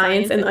advances in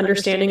science and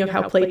understanding of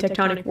how plate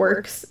tectonic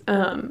works,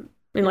 and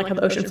like how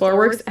the ocean floor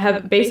works,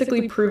 have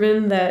basically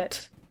proven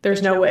that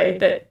there's no way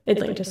that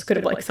Atlantis could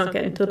have like sunk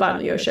into the bottom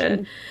of the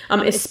ocean,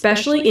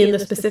 especially in the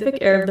specific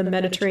area of the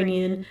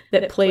Mediterranean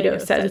that Plato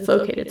says it's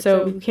located.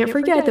 So you can't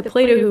forget that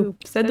Plato, who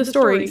said the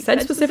story,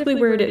 said specifically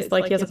where it is.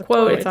 Like, he has a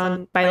quote, it's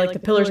on by like the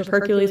Pillars of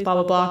Hercules, blah,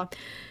 blah, blah.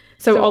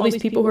 So all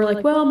these people who are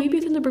like, well, maybe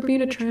it's in the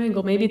Bermuda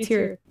Triangle, maybe it's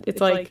here.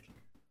 It's like,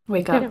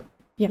 wake up.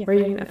 Yeah, where are you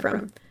getting that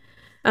from?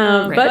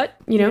 But,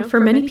 you know, for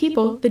many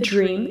people, the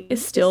dream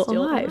is still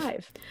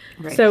alive.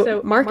 Right.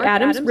 So Mark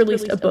Adams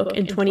released a book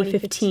in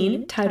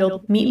 2015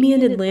 titled Meet Me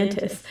in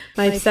Atlantis,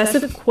 My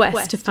Obsessive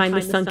Quest to Find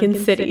the Sunken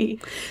City.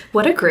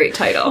 What a great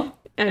title.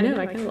 I know,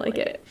 I kind of like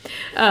it.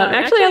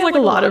 Actually has like a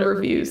lot of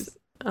reviews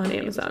on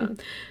Amazon.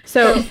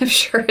 So I'm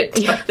sure it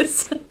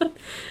does.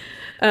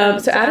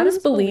 So Adams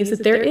believes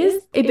that there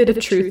is a bit of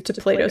truth to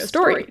Plato's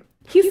story.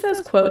 He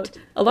says, quote,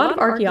 a lot of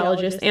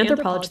archaeologists,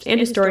 anthropologists, and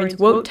historians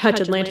won't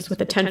touch Atlantis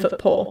with a 10-foot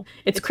pole.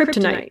 It's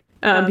kryptonite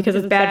because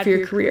it's bad for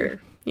your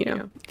career, you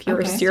know, if you're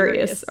a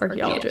serious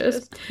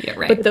archaeologist. Yeah,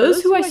 right. But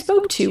those who I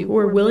spoke to who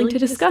were willing to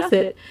discuss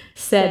it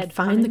said,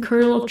 find the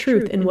kernel of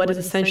truth in what is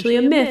essentially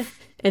a myth,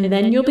 and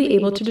then you'll be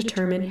able to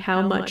determine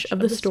how much of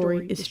the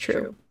story is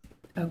true.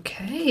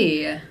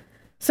 Okay.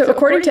 So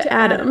according to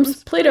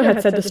Adams, Plato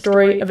had said the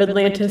story of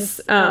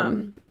Atlantis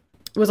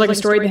was like a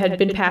story that had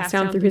been passed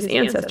down through his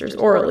ancestors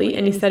orally,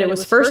 and he said it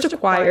was first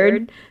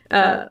acquired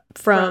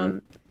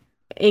from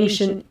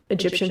ancient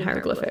Egyptian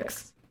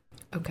hieroglyphics.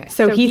 Okay.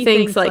 So he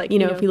thinks, like, you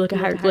know, if we look at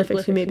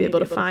hieroglyphics, we may be able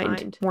to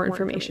find more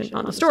information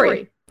on the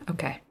story.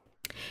 Okay.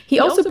 He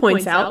also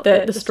points out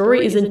that the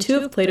story is in two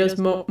of Plato's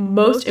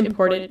most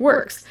important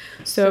works.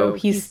 So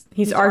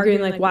he's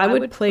arguing, like, why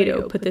would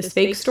Plato put this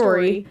fake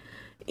story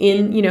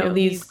in, you know,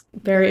 these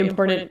very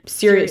important,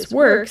 serious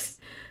works,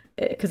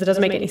 because it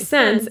doesn't make any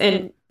sense.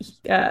 And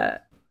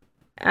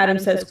Adam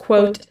says,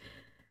 quote,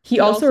 he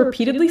also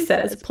repeatedly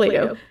says,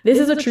 Plato, this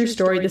is a true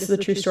story, this is a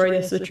true story,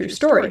 this is a true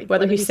story.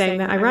 Whether he's saying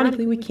that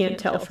ironically, we can't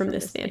tell from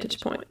this vantage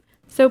point.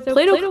 So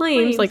Plato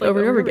claims, like, over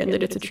and over again,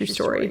 that it's a true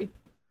story.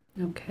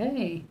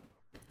 Okay.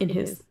 In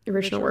his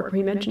original work where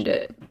he mentioned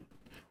it.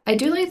 I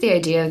do like the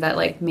idea that,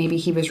 like, maybe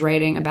he was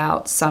writing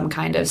about some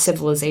kind of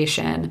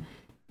civilization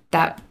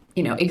that,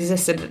 you know,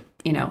 existed,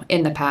 you know,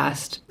 in the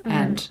past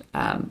and,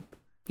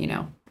 you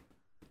know,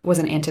 was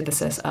an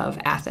antithesis of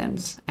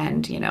Athens.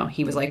 And, you know,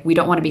 he was like, we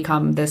don't want to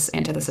become this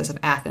antithesis of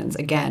Athens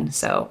again.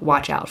 So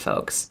watch out,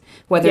 folks.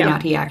 Whether or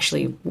not he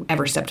actually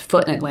ever stepped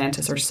foot in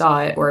Atlantis or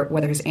saw it, or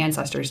whether his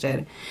ancestors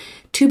did,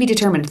 to be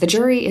determined. The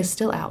jury is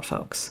still out,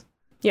 folks.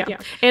 Yeah.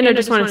 And I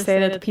just want to say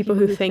that the people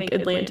who think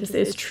Atlantis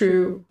is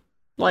true,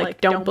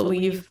 like, don't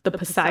believe the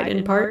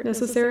Poseidon part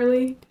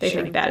necessarily. They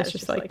think that is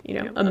just, like,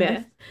 you know, a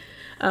myth.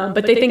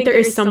 But they think there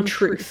is some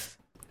truth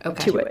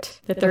to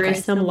it, that there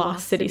is some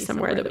lost city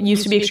somewhere that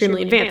used to be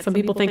extremely advanced. Some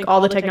people think all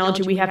the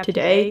technology we have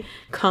today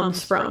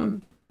comes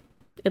from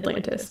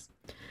Atlantis.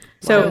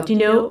 So do you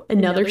know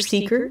another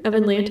seeker of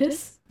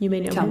Atlantis? You may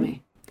know Tell him.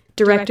 me.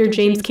 Director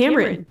James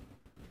Cameron.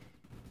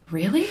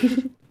 Really?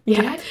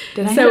 Yeah.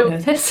 Did I not know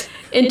this?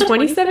 In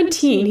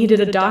 2017, he did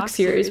a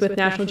doc-series with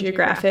National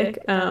Geographic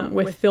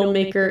with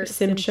filmmaker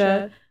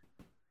Simcha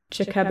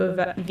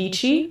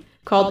Chakabavici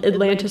called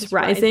Atlantis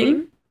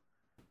Rising.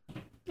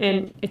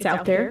 And it's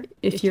out there.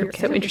 If you're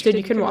so interested,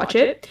 you can watch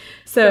it.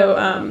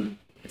 So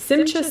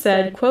Simcha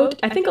said, quote,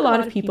 I think a lot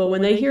of people,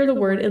 when they hear the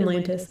word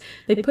Atlantis,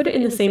 they put it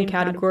in the same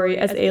category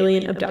as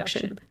alien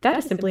abduction. That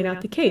is simply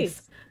not the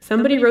case.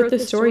 Somebody wrote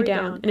this story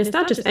down, and it's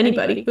not just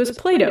anybody. It was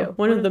Plato,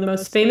 one of the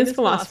most famous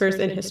philosophers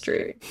in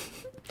history.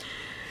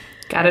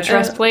 Gotta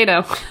trust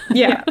Plato.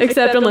 Yeah,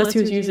 except unless he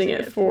was using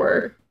it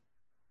for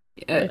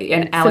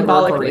and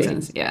allegorical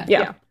reasons.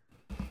 Yeah.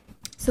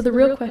 So the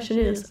real question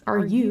is,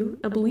 are you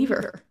a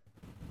believer?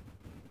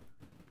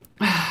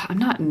 I'm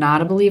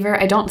not a believer.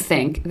 I don't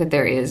think that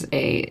there is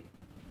a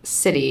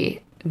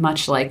city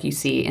much like you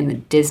see in the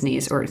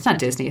Disney's, or it's not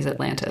Disney's,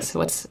 Atlantis.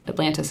 What's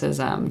Atlantis's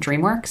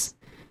DreamWorks?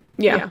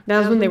 Yeah, that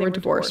was when they were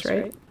divorced,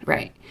 right?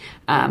 Right.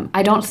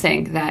 I don't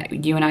think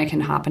that you and I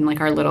can hop in,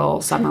 like, our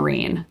little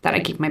submarine that I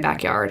keep in my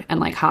backyard and,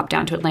 like, hop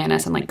down to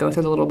Atlantis and, like, go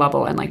through the little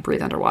bubble and, like,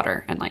 breathe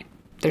underwater and, like,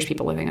 there's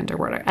people living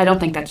underwater. I don't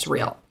think that's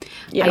real.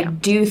 Yeah. I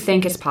do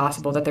think it's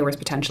possible that there was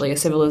potentially a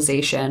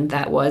civilization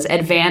that was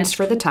advanced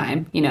for the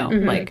time, you know,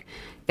 like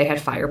they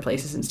had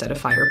fireplaces instead of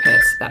fire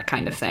pits, that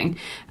kind of thing.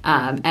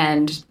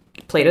 And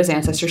Plato's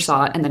ancestors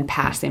saw it and then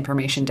passed the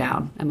information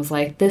down and was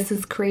like, this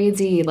is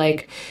crazy.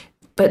 Like,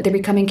 but they're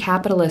becoming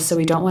capitalists, so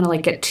we don't want to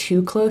like get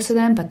too close to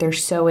them, but they're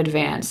so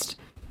advanced.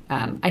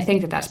 I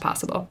think that that's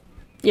possible.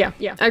 Yeah,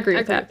 I agree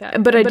with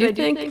that. But I do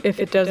think if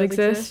it does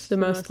exist, the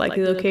most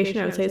likely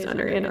location I would say is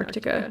under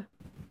Antarctica.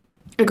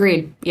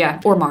 Agreed. Yeah.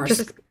 Or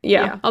Mars.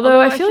 Although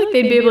I feel like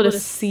they'd be able to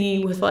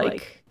see with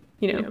like,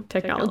 you know,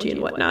 technology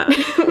and whatnot,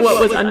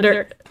 what was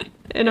under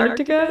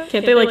Antarctica.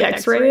 Can't they like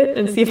X-ray it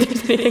and see if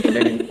there's anything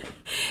underneath?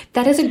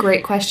 That is a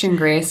great question,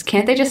 Grace.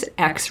 Can't they just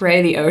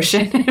X-ray the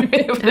ocean? I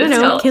don't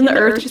know. Can the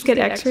Earth just get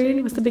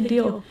X-rayed? What's the big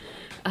deal?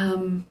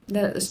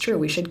 That is true.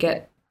 We should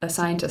get a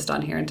scientist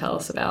on here and tell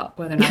us about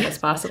whether or not it's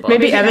possible.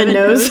 Maybe Evan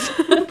knows.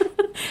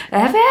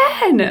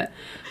 Evan!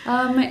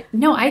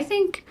 No, I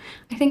think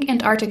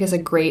Antarctica is a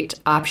great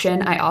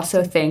option. I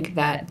also think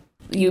that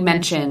you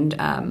mentioned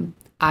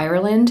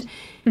Ireland.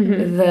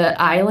 The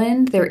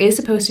island, there is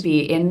supposed to be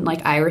in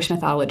like Irish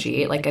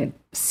mythology, like a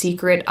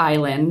secret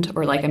island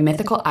or like a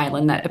mythical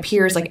island that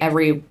appears like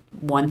every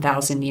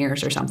 1,000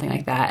 years or something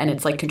like that. And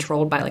it's like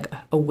controlled by like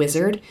a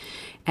wizard.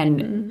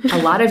 And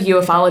a lot of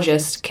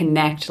ufologists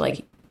connect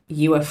like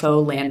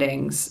UFO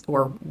landings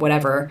or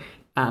whatever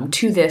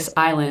to this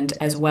island,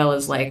 as well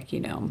as like, you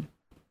know,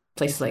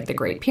 places like the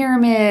Great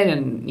Pyramid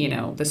and, you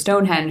know, the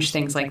Stonehenge,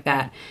 things like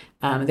that.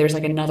 There's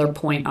like another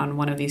point on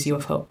one of these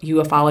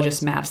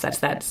ufologist maps that's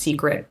that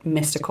secret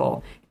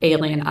mystical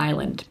alien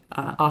island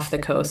off the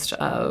coast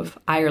of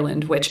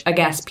Ireland, which I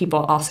guess people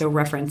also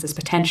reference as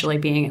potentially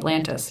being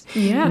Atlantis.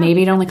 Yeah.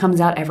 Maybe it only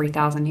comes out every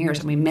 1,000 years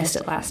and we missed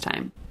it last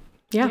time.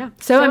 Yeah.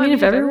 So I mean,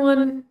 if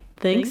everyone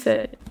thinks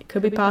that it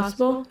could be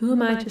possible, who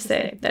am I to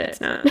say that it's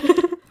not?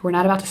 We're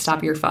not about to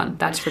stop your fun.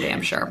 That's for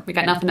damn sure. We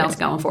got nothing else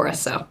going for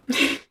us, so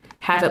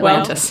have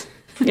Atlantis.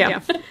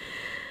 Yeah.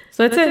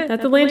 So that's it.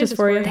 That's Atlantis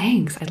for you.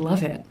 Thanks. I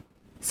love it.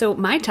 So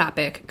my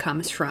topic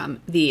comes from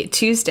the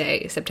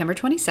Tuesday, September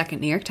 22nd,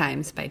 New York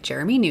Times by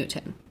Jeremy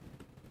Newton.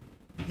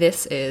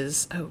 This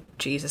is, oh,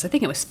 Jesus, I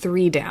think it was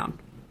 3 down.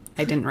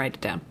 I didn't write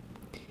it down.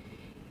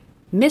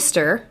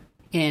 Mr.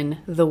 in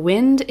The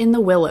Wind in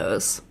the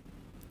Willows.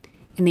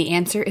 And the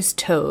answer is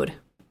Toad,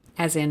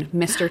 as in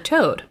Mr.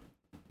 Toad.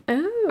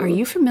 Oh. Are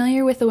you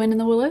familiar with The Wind in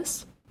the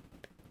Willows?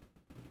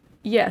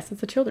 Yes,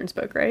 it's a children's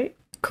book, right?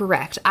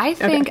 Correct. I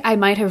think I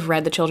might have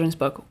read the children's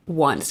book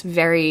once,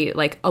 very,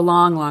 like, a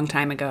long, long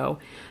time ago.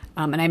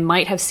 And I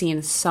might have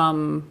seen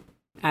some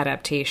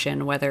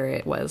adaptation, whether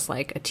it was,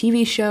 like, a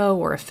TV show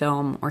or a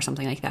film or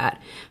something like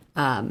that.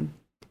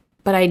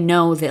 But I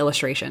know the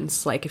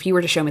illustrations. Like, if you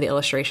were to show me the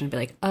illustration, I'd be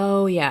like,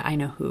 oh, yeah, I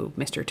know who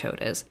Mr. Toad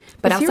is.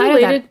 But outside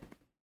of that...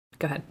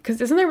 Go ahead. Because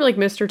isn't there, like,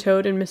 Mr.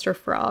 Toad and Mr.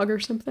 Frog or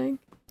something?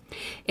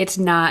 It's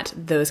not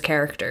those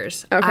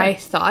characters. Okay. I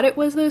thought it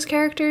was those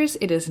characters.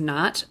 It is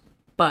not.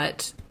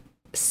 But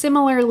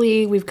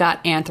similarly, we've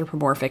got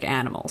anthropomorphic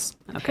animals.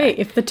 Okay,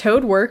 if the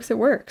toad works, it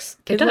works.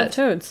 Kids love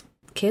toads.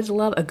 Kids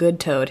love a good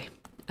toad.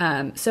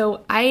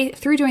 So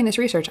through doing this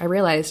research, I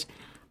realized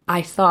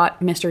I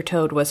thought Mr.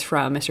 Toad was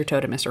from Mr.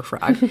 Toad and Mr.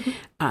 Frog.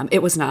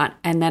 It was not.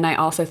 And then I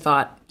also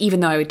thought, even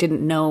though I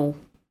didn't know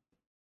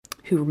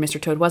who Mr.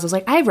 Toad was, I was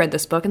like, I've read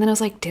this book. And then I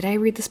was like, did I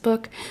read this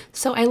book?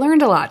 So I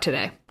learned a lot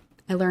today.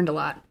 I learned a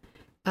lot.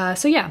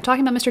 So yeah, I'm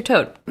talking about Mr.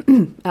 Toad.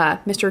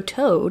 Mr.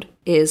 Toad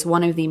is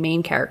one of the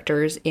main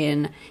characters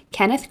in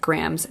Kenneth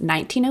Grahame's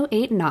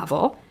 1908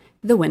 novel,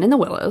 The Wind in the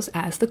Willows,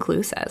 as the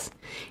clue says.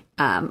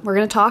 We're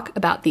going to talk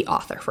about the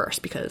author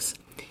first because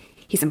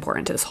he's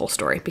important to this whole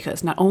story,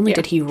 because not only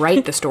did he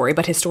write the story,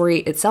 but his story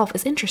itself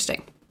is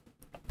interesting.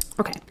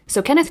 Okay,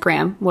 so Kenneth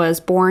Grahame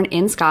was born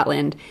in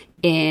Scotland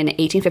in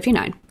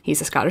 1859. He's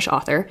a Scottish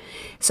author.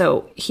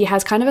 So he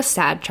has kind of a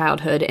sad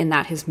childhood in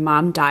that his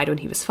mom died when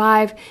he was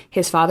 5.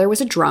 His father was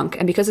a drunk,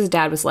 and because his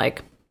dad was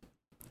like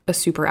a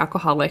super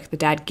alcoholic, the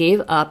dad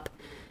gave up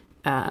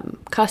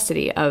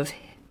custody of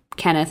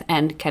Kenneth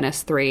and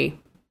Kenneth's 3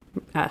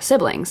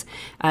 siblings.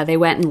 They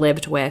went and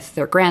lived with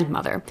their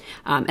grandmother.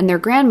 And their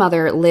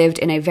grandmother lived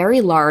in a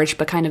very large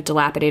but kind of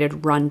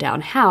dilapidated,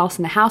 rundown house,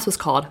 and the house was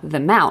called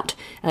The Mount,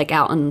 like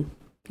out in,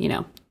 you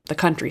know, the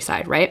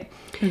countryside, right?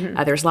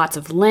 Mm-hmm. There's lots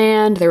of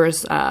land. There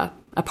was a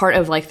part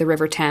of like the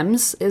River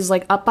Thames is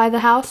like up by the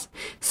house.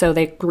 So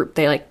they grew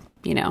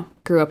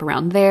up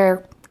around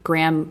there.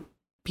 Grahame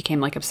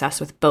became like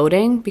obsessed with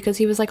boating because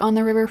he was like on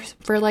the river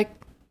for like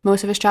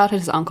most of his childhood.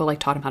 His uncle like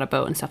taught him how to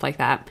boat and stuff like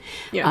that.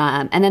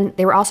 Yeah. And then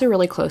they were also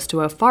really close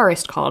to a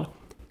forest called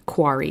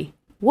Quarry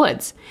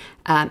Woods.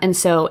 And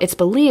so it's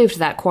believed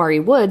that Quarry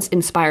Woods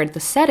inspired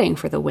the setting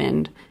for The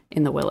Wind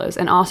in the Willows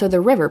and also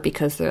the river,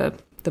 because the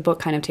book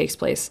kind of takes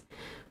place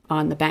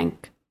on the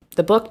bank.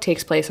 The book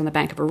takes place on the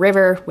bank of a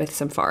river with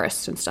some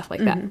forests and stuff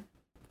like that.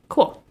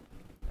 Cool.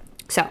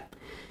 So,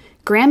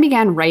 Graham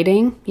began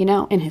writing,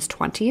 in his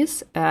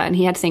 20s, and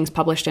he had things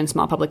published in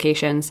small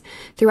publications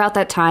throughout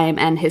that time.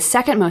 And his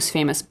second most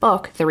famous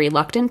book, The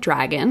Reluctant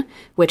Dragon,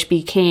 which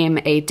became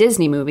a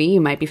Disney movie you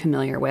might be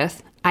familiar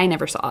with. I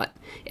never saw it.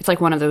 It's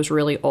like one of those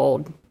really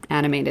old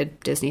animated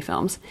Disney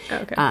films.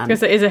 Okay.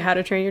 Because is it How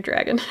to Train Your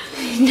Dragon?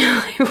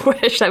 No, I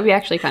wish. That'd be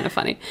actually kind of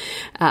funny.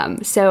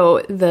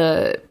 So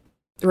The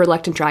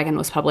Reluctant Dragon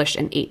was published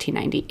in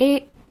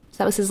 1898. So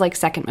that was his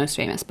second most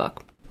famous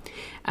book.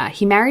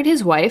 He married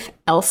his wife,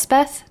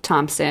 Elspeth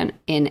Thompson,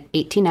 in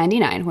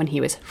 1899 when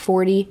he was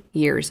 40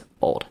 years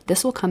old.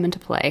 This will come into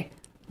play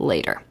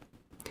later.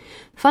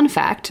 Fun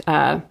fact,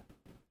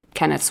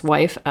 Kenneth's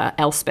wife,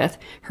 Elspeth,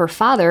 her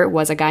father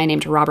was a guy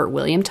named Robert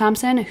William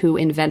Thompson who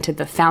invented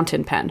the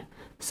fountain pen.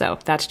 So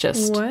that's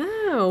just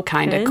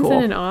kind of cool.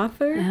 And an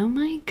author? Oh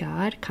my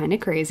God, kind of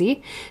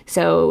crazy.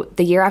 So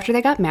the year after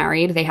they got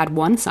married, they had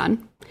one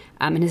son.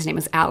 And his name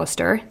was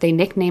Alistair. They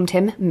nicknamed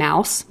him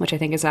Mouse, which I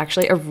think is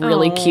actually a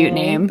really cute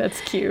name. That's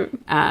cute.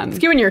 It's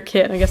cute when you're a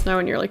kid. I guess not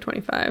when you're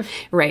 25.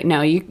 Right.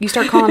 No, you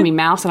start calling me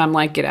Mouse, and I'm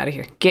like, get out of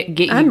here. Get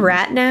you. I'm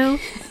Rat now.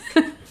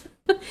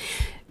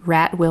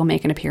 Rat will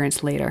make an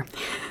appearance later.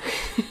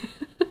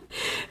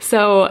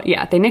 So,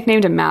 yeah, they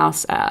nicknamed him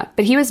Mouse,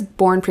 but he was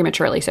born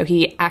prematurely, so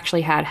he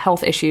actually had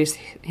health issues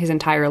his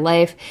entire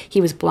life.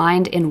 He was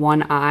blind in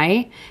one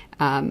eye,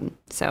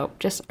 so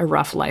just a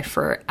rough life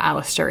for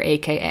Alistair,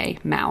 a.k.a.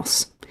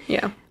 Mouse.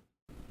 Yeah.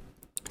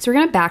 So we're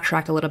going to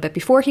backtrack a little bit.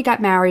 Before he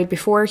got married,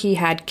 before he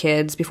had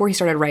kids, before he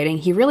started writing,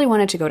 he really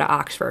wanted to go to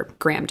Oxford.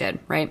 Graham did,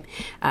 right?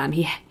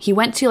 He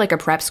went to a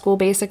prep school,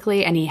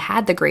 basically, and he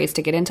had the grades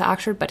to get into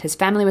Oxford, but his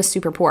family was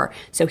super poor,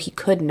 so he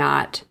could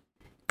not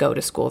go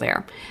to school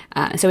there.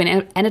 So he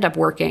ended up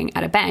working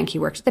at a bank. He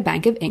worked at the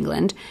Bank of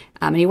England,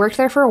 and he worked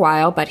there for a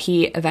while, but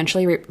he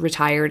eventually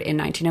retired in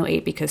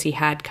 1908 because he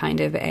had kind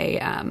of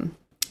a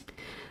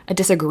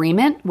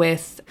disagreement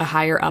with a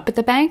higher up at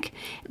the bank.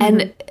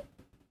 And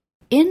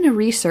in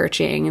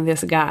researching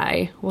this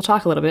guy, we'll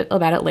talk a little bit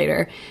about it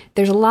later,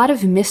 there's a lot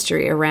of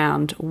mystery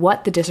around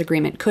what the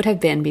disagreement could have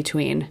been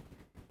between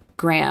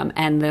Graham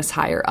and this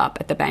higher up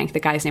at the bank. The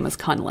guy's name was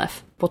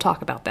Cunliffe. We'll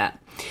talk about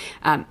that.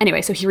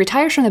 Anyway, so he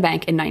retires from the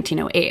bank in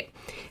 1908.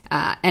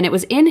 And it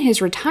was in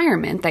his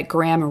retirement that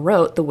Graham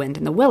wrote The Wind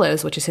in the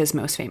Willows, which is his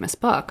most famous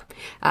book.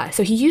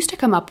 So he used to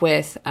come up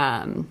with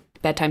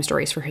bedtime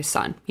stories for his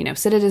son.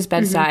 Sit at his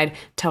bedside,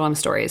 tell him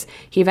stories.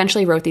 He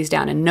eventually wrote these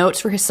down in notes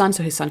for his son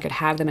so his son could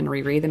have them and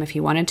reread them if he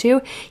wanted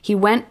to. He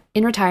went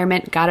in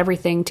retirement, got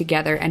everything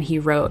together, and he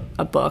wrote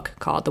a book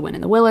called The Wind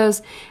in the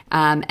Willows.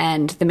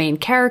 And the main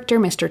character,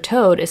 Mr.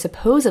 Toad, is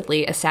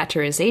supposedly a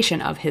satirization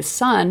of his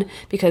son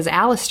because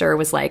Alistair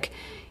was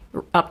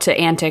up to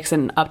antics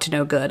and up to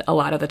no good a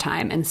lot of the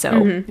time. And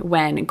so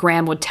when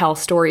Graham would tell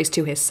stories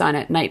to his son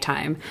at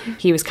nighttime,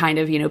 he was kind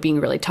of,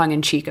 being really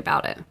tongue-in-cheek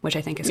about it, which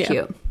I think is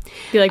cute.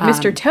 Be like,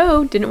 Mr.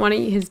 Toad didn't want to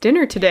eat his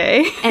dinner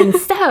today. And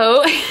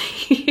so,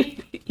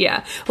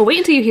 yeah. Well, wait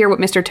until you hear what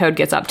Mr. Toad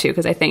gets up to,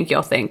 because I think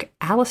you'll think,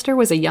 Alistair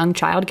was a young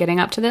child getting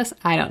up to this?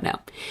 I don't know.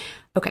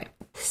 Okay.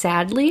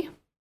 Sadly,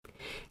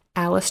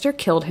 Alistair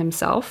killed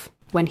himself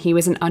when he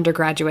was an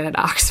undergraduate at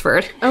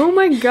Oxford. Oh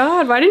my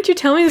God, why didn't you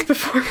tell me this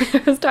before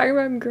when I was talking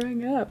about him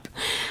growing up?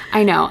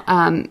 I know.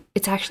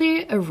 It's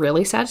actually a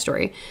really sad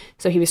story.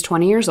 So he was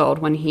 20 years old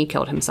when he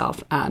killed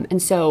himself.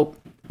 And so,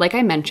 like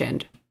I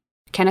mentioned,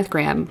 Kenneth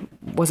Graham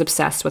was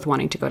obsessed with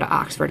wanting to go to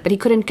Oxford, but he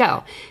couldn't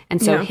go.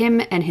 And so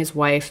him and his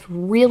wife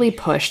really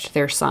pushed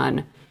their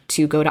son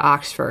to go to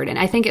Oxford. And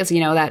I think it's,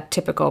 that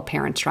typical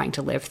parents trying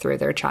to live through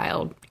their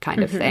child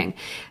kind of thing.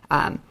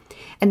 And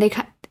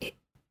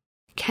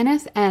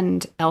Kenneth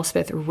and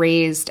Elspeth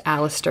raised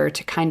Alistair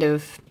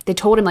to they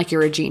told him,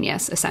 you're a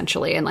genius,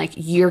 essentially, and,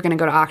 you're going to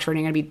go to Oxford and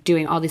you're going to be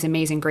doing all these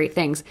amazing, great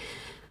things.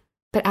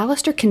 But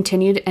Alistair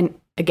continued and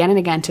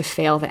again to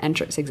fail the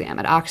entrance exam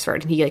at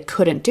Oxford, and he,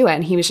 couldn't do it.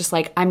 And he was just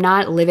like, I'm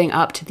not living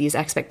up to these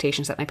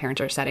expectations that my parents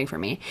are setting for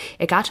me.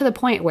 It got to the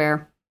point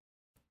where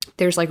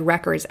there's,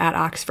 records at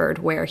Oxford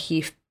where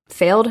he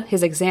failed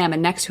his exam,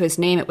 and next to his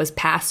name it was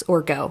pass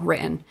or go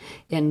written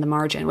in the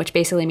margin, which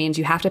basically means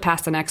you have to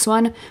pass the next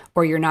one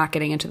or you're not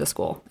getting into the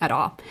school at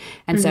all.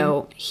 And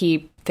so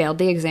he failed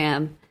the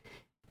exam,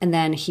 and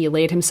then he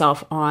laid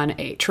himself on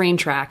a train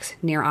tracks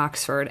near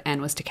Oxford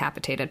and was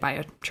decapitated by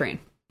a train.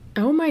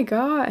 Oh my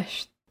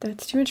gosh,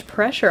 that's too much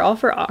pressure. All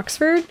for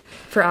Oxford?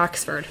 For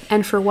Oxford.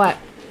 And for what?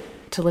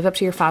 To live up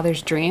to your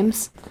father's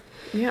dreams?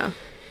 Yeah.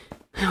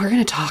 We're going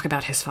to talk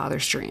about his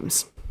father's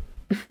dreams.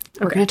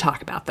 We're going to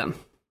talk about them.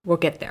 We'll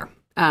get there.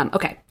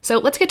 Okay, so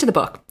let's get to the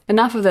book.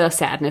 Enough of the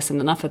sadness and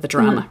enough of the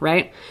drama,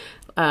 right?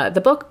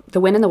 The book, The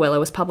Wind in the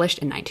Willow, was published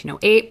in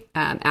 1908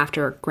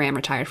 after Graham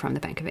retired from the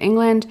Bank of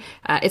England.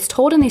 It's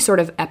told in these sort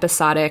of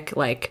episodic,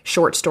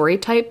 short story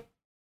type,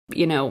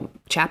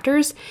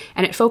 chapters,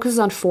 and it focuses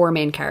on four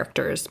main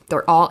characters.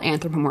 They're all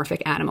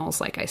anthropomorphic animals,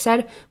 like I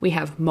said. We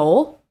have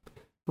Mole,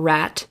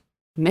 Rat,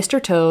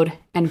 Mr. Toad,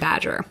 and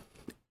Badger.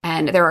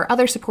 And there are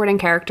other supporting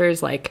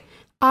characters like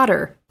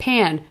Otter,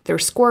 Pan,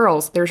 there's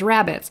squirrels, there's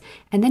rabbits,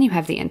 and then you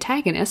have the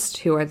antagonists,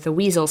 who are the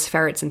weasels,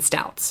 ferrets, and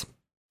stoats.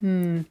 So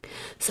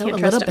Can't a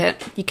trust little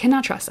bit, you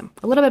cannot trust him.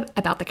 A little bit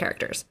about the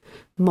characters.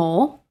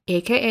 Mole,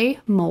 aka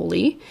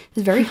Moley,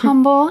 is very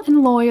humble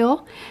and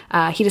loyal.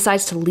 He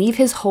decides to leave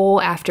his hole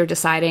after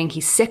deciding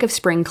he's sick of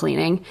spring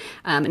cleaning.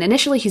 And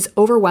initially he's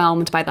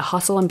overwhelmed by the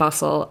hustle and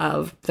bustle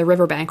of the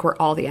riverbank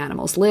where all the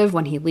animals live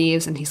when he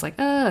leaves. And he's like,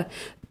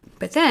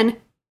 But then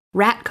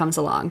Rat comes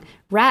along.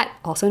 Rat,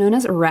 also known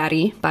as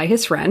Ratty by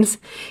his friends,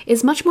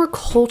 is much more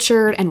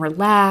cultured and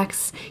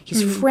relaxed.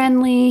 He's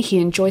friendly. He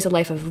enjoys a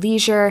life of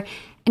leisure.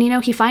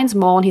 And, he finds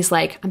Mole and he's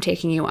like, I'm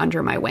taking you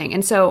under my wing.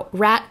 And so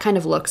Rat kind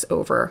of looks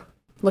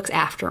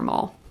after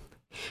Mole.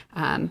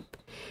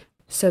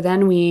 So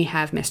then we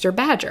have Mr.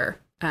 Badger.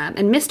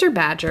 And Mr.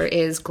 Badger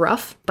is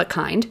gruff but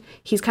kind.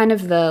 He's kind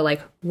of the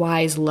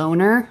wise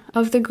loner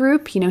of the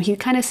group. He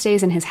kind of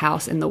stays in his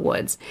house in the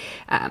woods.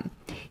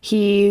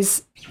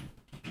 He's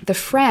the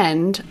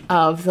friend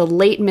of the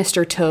late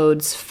Mr.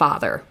 Toad's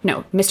father.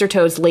 No, Mr.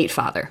 Toad's late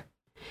father.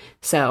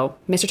 So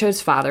Mr.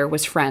 Toad's father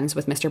was friends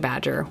with Mr.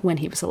 Badger when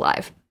he was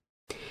alive.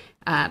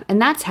 And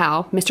that's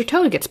how Mr.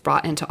 Toad gets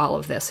brought into all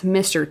of this.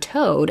 Mr.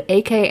 Toad,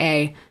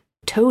 a.k.a.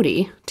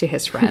 Toady to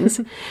his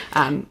friends,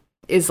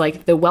 is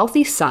like the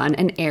wealthy son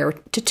and heir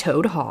to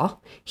Toad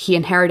Hall. He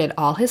inherited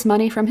all his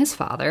money from his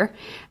father.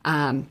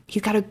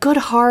 He's got a good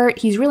heart.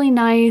 He's really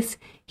nice.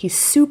 He's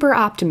super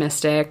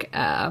optimistic.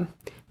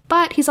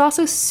 But he's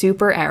also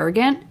super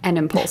arrogant and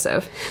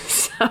impulsive.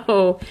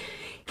 So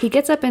he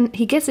gets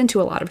into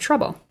a lot of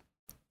trouble.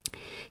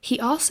 He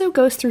also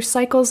goes through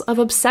cycles of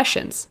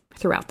obsessions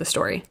throughout the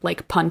story,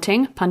 like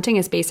punting. Punting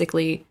is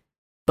basically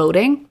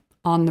boating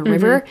on the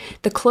river.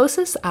 The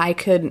closest I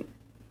could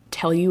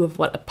tell you of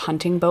what a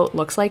punting boat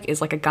looks like is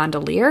like a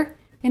gondolier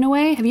in a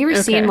way. Have you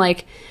ever seen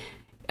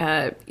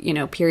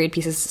period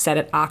pieces set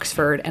at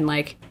Oxford and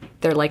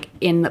they're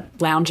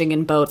lounging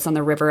in boats on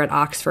the river at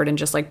Oxford and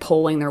just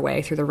poling their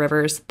way through the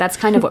rivers? That's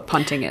kind of what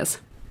punting is.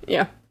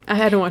 Yeah. I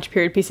hadn't watched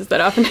period pieces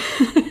that often.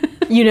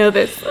 You know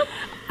this.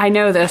 I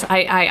know this.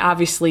 I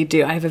obviously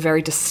do. I have a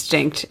very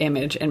distinct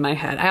image in my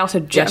head. I also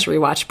just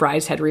rewatched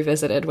Brideshead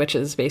Revisited, which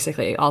is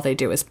basically all they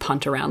do is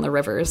punt around the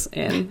rivers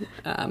in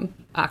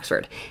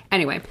Oxford.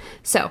 Anyway,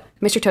 so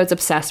Mr. Toad's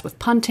obsessed with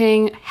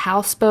punting,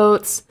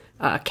 houseboats,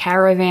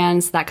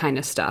 caravans, that kind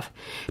of stuff.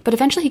 But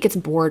eventually he gets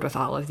bored with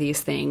all of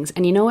these things.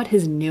 And you know what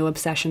his new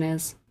obsession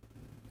is?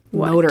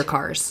 What? Motor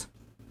cars.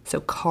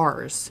 So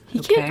cars. He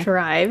can't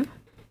drive.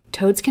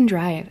 Toads can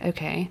drive,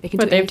 okay. They can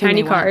But do they have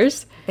tiny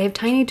cars. They have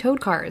tiny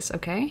toad cars,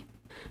 okay?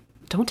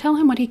 Don't tell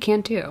him what he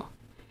can't do.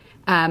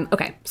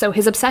 Okay, so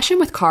his obsession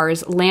with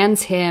cars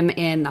lands him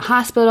in the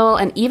hospital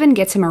and even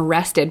gets him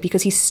arrested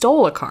because he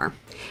stole a car.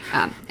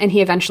 And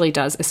he eventually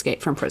does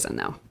escape from prison,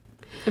 though.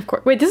 Of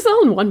course. Wait, this is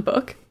all in one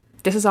book?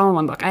 This is all in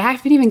one book. I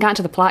haven't even gotten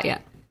to the plot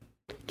yet.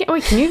 Yeah,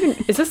 wait, can you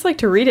even... Is this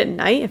to read at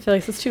night? I feel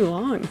like this is too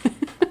long.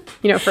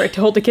 For it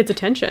to hold the kid's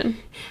attention.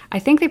 I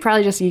think they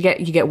probably just, you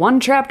get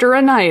one chapter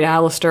a night,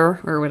 Alistair,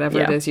 or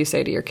whatever it is you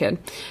say to your kid.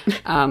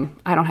 I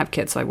don't have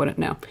kids, so I wouldn't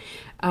know.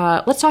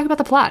 Let's talk about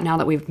the plot now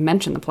that we've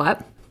mentioned the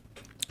plot.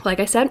 Like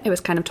I said, it was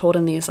kind of told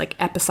in these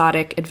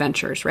episodic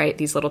adventures, right?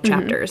 These little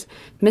chapters.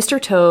 Mr.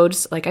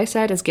 Toad's, like I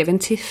said, is given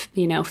to,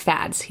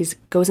 fads. He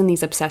goes in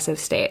these obsessive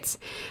states.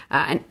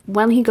 And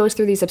when he goes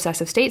through these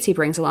obsessive states, he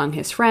brings along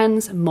his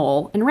friends,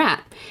 Mole and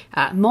Rat.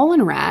 Mole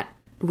and Rat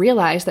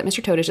realize that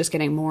Mr. Toad is just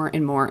getting more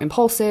and more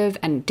impulsive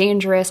and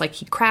dangerous.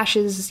 He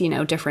crashes,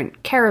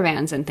 different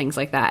caravans and things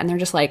like that. And they're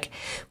just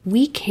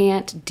we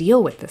can't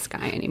deal with this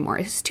guy anymore.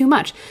 It's too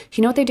much.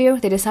 You know what they do?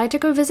 They decide to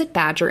go visit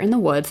Badger in the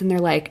woods. And they're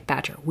like,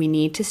 Badger, we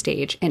need to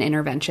stage an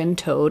intervention.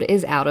 Toad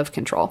is out of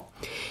control.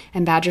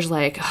 And Badger's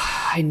like,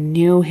 I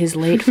knew his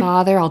late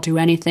father. I'll do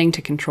anything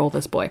to control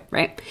this boy,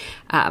 right?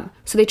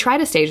 So they try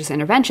to stage this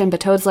intervention, but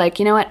Toad's like,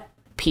 you know what?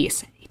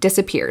 Peace. He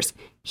disappears.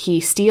 He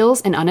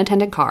steals an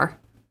unattended car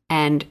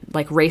and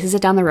races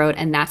it down the road,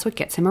 and that's what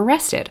gets him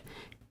arrested.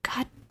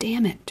 God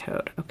damn it,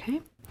 Toad,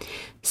 okay?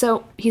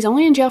 So he's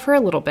only in jail for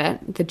a little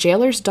bit. The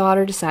jailer's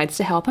daughter decides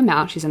to help him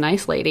out. She's a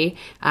nice lady,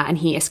 and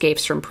he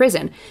escapes from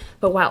prison.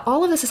 But while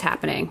all of this is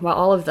happening, while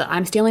all of the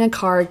I'm stealing a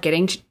car,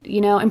 getting,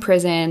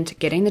 imprisoned,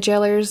 getting the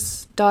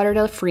jailer's daughter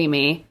to free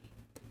me,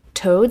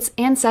 Toad's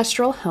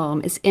ancestral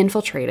home is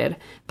infiltrated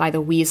by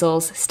the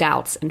weasels,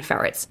 stoats, and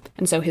ferrets.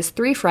 And so his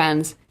three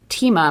friends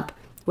team up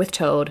with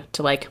Toad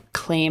to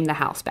claim the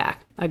house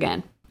back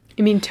again.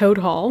 You mean Toad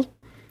Hall?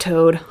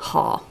 Toad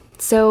Hall.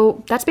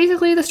 So that's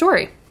basically the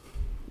story.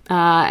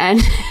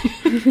 And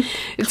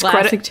it's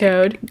classic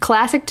Toad.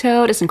 Classic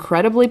Toad is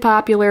incredibly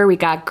popular. We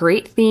got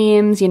great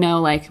themes,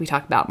 we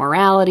talk about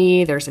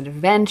morality, there's an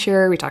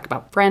adventure, we talk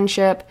about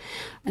friendship.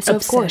 So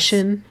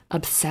obsession.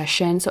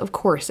 Obsession. So of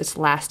course it's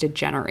lasted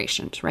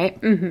generations,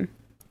 right? Mm-hmm.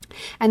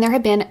 And there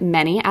have been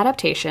many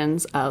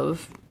adaptations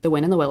of The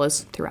Wind in the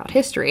Willows throughout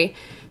history.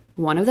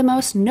 One of the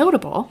most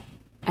notable,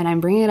 and I'm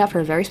bringing it up for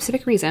a very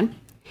specific reason,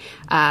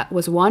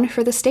 was one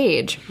for the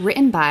stage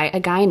written by a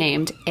guy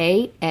named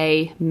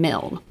A.A.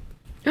 Milne.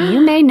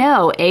 You may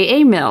know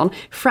A.A. Milne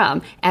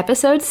from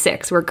episode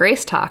 6 where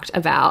Grace talked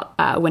about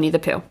Winnie the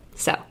Pooh.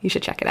 So you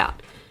should check it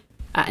out.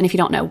 And if you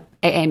don't know,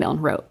 A.A. Milne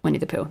wrote Winnie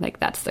the Pooh. Like,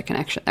 that's the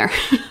connection there.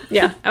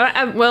 Yeah.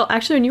 Well,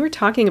 actually, when you were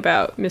talking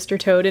about Mr.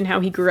 Toad and how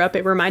he grew up,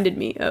 it reminded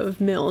me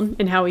of Milne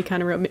and how he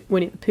kind of wrote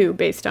Winnie the Pooh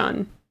based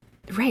on...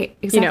 Right,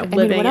 exactly. You know,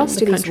 living what in else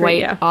the do these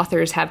country, white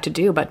authors have to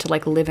do but to,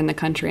 like, live in the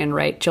country and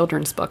write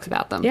children's books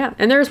about them? Yeah,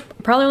 and there's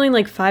probably only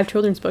like 5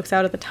 children's books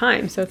out at the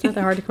time, so it's not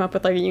that hard to come up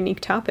with like a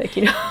unique topic,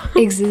 you know?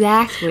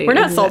 Exactly. We're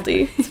not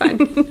salty. It's fine.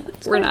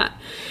 We're not.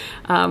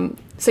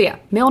 So yeah,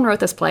 Milne wrote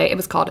this play. It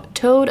was called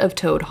Toad of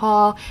Toad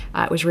Hall.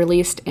 It was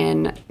released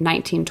in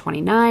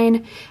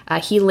 1929.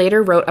 He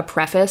later wrote a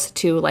preface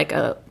to like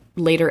a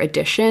later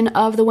edition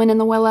of The Wind in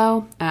the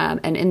Willow.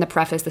 And in the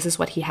preface, this is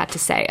what he had to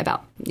say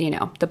about, you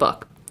know, the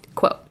book.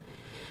 Quote,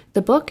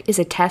 "The book is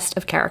a test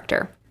of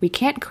character. We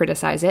can't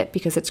criticize it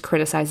because it's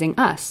criticizing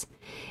us.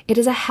 It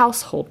is a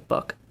household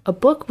book, a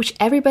book which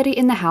everybody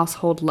in the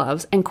household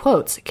loves and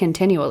quotes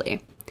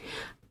continually.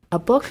 A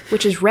book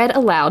which is read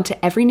aloud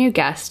to every new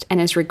guest and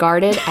is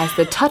regarded as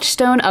the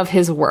touchstone of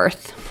his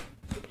worth."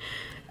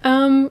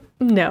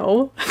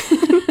 No.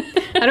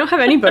 I don't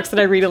have any books that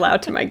I read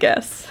aloud to my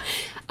guests.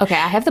 Okay,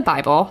 I have the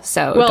Bible,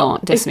 so Well,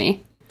 don't diss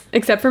me.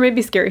 Except for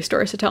maybe scary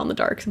stories to tell in the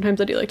dark. Sometimes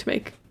I do like to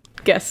make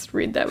guests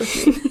read that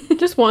with me.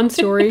 Just one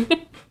story.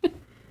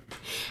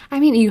 I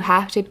mean, you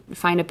have to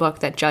find a book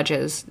that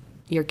judges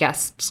your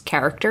guest's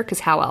character, because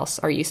how else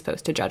are you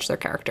supposed to judge their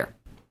character?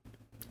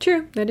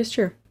 True. That is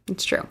true.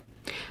 It's true.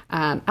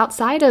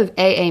 Outside of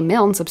A.A.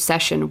 Milne's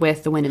obsession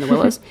with The Wind in the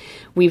Willows,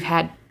 we've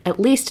had at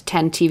least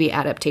 10 TV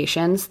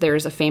adaptations.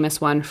 There's a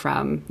famous one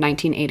from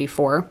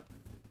 1984.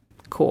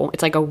 Cool.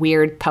 It's like a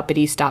weird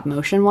puppety stop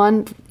motion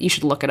one. You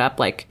should look it up.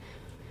 Like,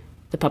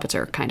 the puppets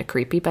are kind of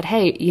creepy, but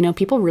hey, you know,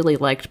 people really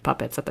liked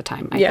puppets at the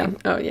time, I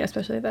think. Oh, yeah,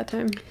 especially at that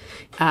time.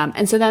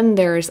 And so then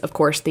there's, of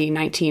course, the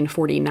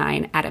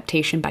 1949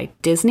 adaptation by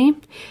Disney.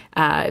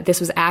 This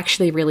was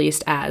actually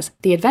released as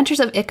The Adventures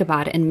of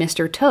Ichabod and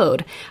Mr.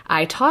 Toad.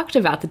 I talked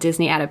about the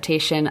Disney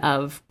adaptation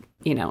of,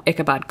 you know,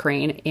 Ichabod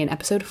Crane in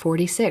episode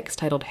 46,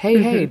 titled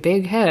Hey, Hey,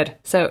 Big Head.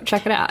 So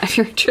check it out if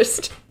you're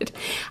interested.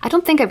 I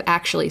don't think I've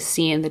actually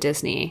seen the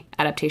Disney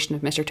adaptation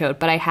of Mr. Toad,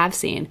 but I have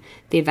seen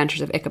The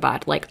Adventures of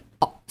Ichabod, like,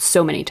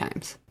 so many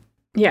times.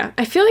 Yeah,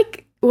 I feel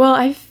like, well,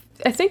 I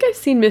think I've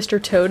seen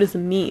Mr. Toad as a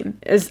meme.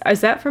 Is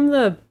that from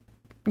the,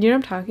 you know what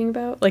I'm talking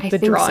about? Like I the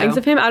think drawings so.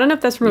 of him? I don't know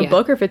if that's from a Yeah.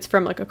 book or if it's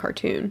from like a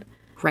cartoon.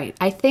 Right.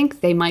 I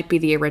think they might be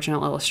the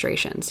original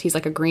illustrations. He's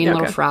like a green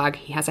little Okay. frog.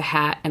 He has a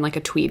hat and like a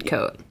tweed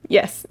coat.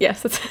 Yes,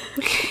 that's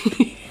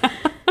it's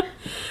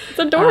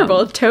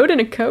adorable. A toad in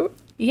a coat.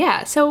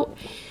 Yeah. So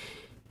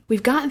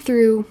we've gotten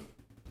through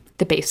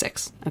the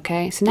basics.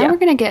 Okay. So now Yeah. we're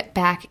going to get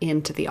back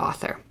into the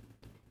author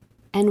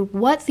and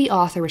what the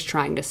author was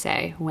trying to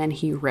say when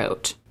he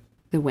wrote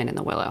The Wind in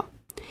the Willow.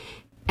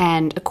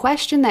 And a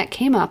question that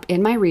came up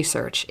in my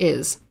research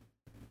is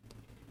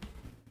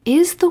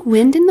The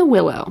Wind in the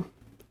Willow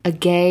a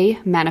gay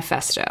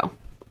manifesto?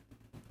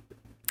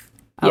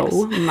 Yes.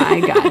 Oh my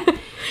God.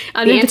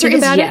 I The didn't answer think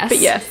is about yes. it, but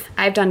yes.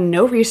 I've done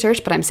no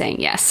research, but I'm saying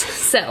yes.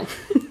 So,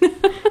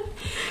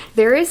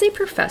 there is a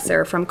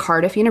professor from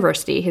Cardiff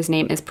University. His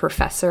name is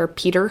Professor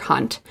Peter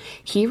Hunt.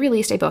 He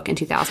released a book in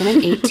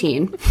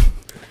 2018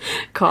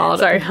 called...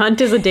 Sorry,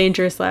 Hunt is a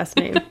dangerous last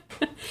name.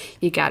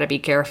 You gotta be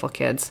careful,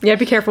 kids. Yeah,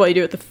 be careful what you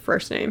do with the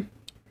first name.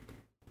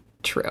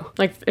 True.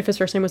 Like if his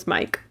first name was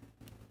Mike.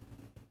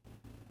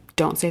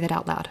 Don't say that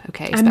out loud,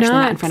 okay? Especially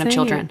not in front of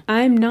children.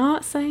 I'm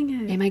not saying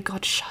it. Oh my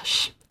God,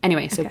 shush.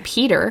 Anyway, so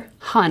Peter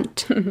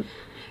Hunt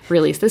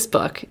released this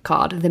book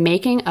called The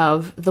Making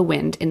of the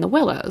Wind in the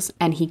Willows.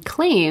 And he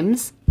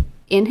claims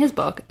in his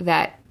book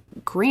that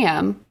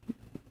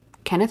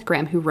Kenneth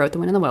Grahame, who wrote The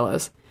Wind in the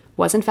Willows,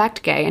 was in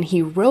fact gay. And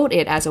he wrote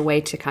it as a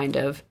way to kind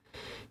of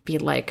be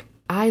like,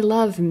 I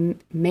love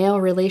male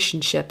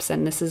relationships.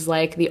 And this is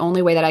like the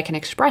only way that I can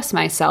express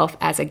myself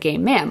as a gay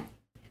man.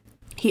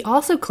 He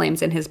also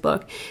claims in his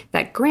book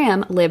that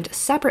Grahame lived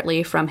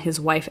separately from his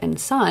wife and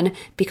son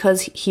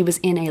because he was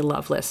in a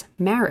loveless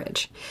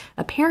marriage.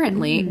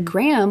 Apparently,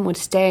 Grahame would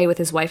stay with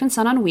his wife and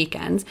son on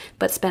weekends,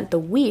 but spent the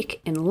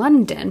week in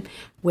London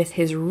with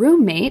his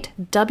roommate,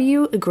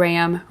 W.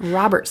 Graham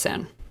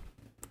Robertson.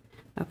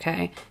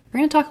 Okay, we're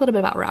going to talk a little bit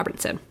about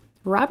Robertson.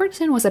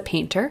 Robertson was a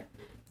painter,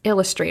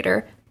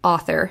 illustrator,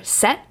 author,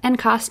 set and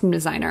costume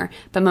designer,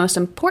 but most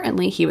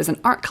importantly, he was an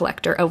art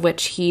collector, of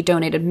which he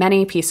donated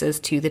many pieces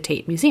to the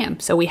Tate Museum.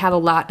 So we have a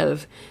lot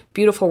of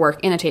beautiful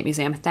work in the Tate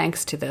Museum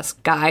thanks to this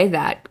guy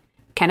that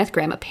Kenneth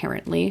Grahame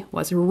apparently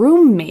was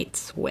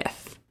roommates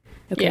with.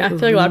 Okay, Yeah, I feel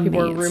like a lot of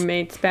people were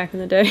roommates back in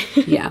the day.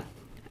 Yeah.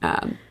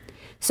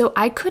 So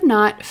I could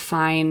not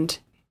find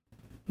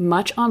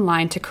much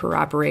online to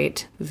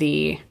corroborate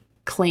the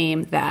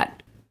claim that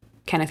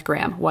Kenneth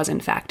Grahame was in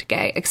fact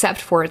gay,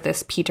 except for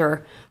this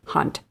Peter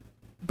Hunt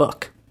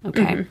book.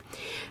 Okay.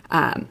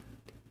 And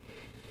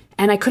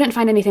I couldn't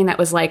find anything that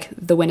was like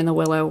The Wind in the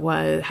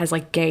Willow has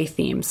like gay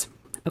themes.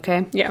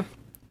 Okay. Yeah.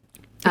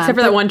 Except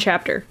for that one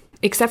chapter.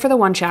 Except for the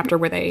one chapter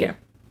where they... Yeah.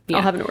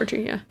 I'll have an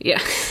orgy, yeah.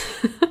 Yeah.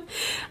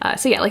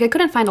 So yeah, like I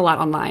couldn't find a lot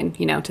online,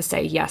 you know, to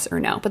say yes or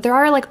no. But there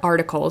are like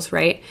articles,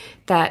 right,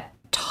 that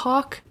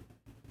talk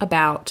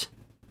about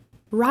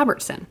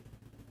Robertson,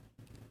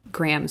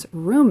 Graham's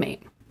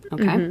roommate.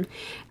 Okay.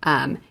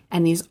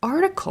 And these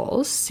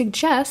articles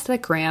suggest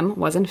that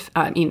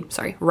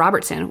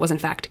Robertson was in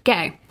fact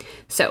gay.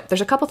 So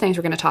there's a couple things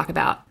we're going to talk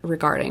about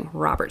regarding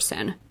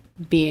Robertson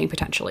being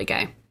potentially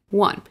gay.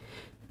 One,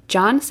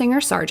 John Singer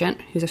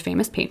Sargent, who's a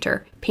famous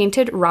painter,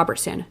 painted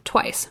Robertson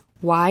twice.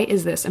 Why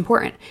is this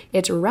important?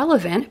 It's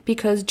relevant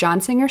because John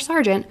Singer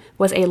Sargent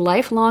was a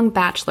lifelong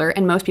bachelor,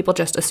 and most people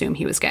just assume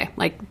he was gay.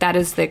 Like, that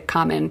is the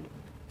common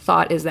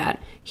thought, is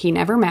that he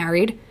never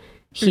married.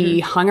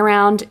 He hung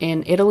around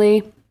in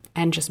Italy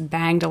and just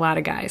banged a lot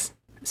of guys.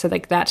 So,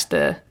 like, that's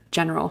the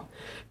general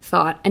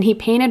thought. And he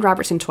painted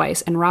Robertson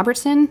twice, and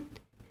Robertson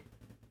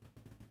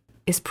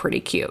is pretty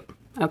cute.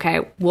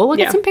 Okay, we'll look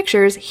at some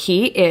pictures.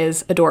 He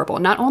is adorable.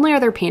 Not only are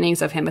there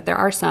paintings of him, but there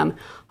are some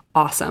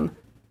awesome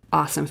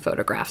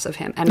photographs of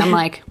him. And I'm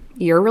like,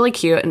 you're really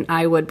cute, and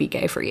I would be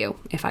gay for you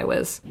if I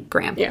was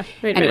Graham. Yeah.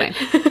 Anyway.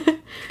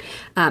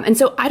 And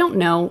so I don't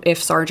know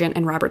if Sargent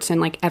and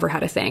Robertson like ever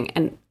had a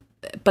thing.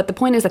 But the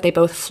point is that they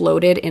both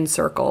floated in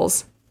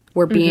circles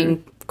where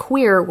being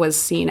queer was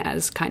seen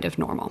as kind of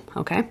normal.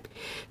 Okay.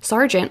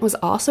 Sargent was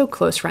also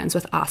close friends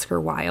with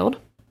Oscar Wilde.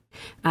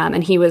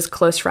 And he was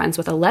close friends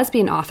with a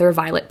lesbian author,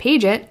 Violet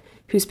Paget,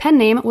 whose pen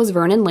name was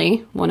Vernon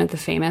Lee, one of the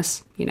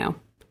famous,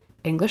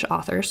 English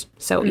authors.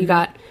 So you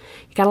got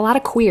a lot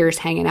of queers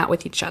hanging out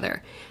with each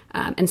other.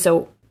 And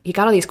so you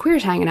got all these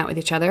queers hanging out with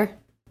each other.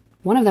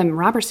 One of them,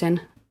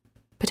 Robertson,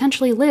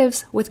 potentially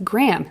lives with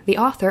Graham, the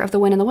author of The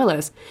Wind in the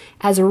Willows,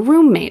 as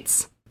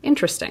roommates.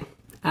 Interesting.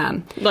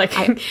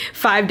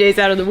 5 days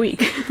out of the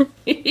week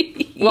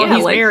while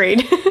he's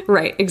married.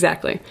 Right,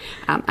 exactly.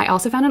 I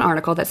also found an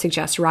article that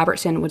suggests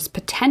Robertson was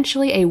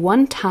potentially a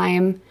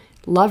one-time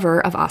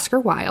lover of Oscar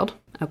Wilde,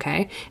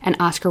 okay? And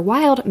Oscar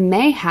Wilde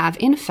may have,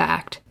 in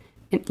fact,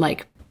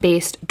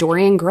 based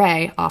Dorian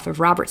Gray off of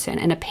Robertson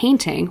in a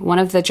painting, one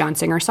of the John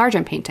Singer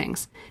Sargent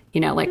paintings.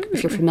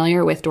 If you're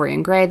familiar with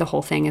Dorian Gray, the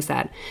whole thing is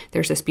that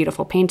there's this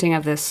beautiful painting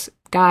of this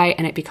guy,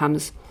 and it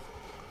becomes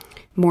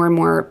more and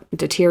more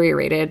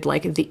deteriorated,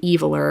 like the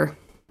eviler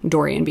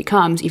Dorian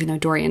becomes, even though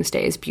Dorian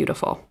stays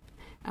beautiful.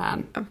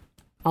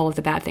 All of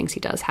the bad things he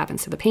does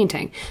happens to the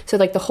painting. So,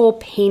 like, the whole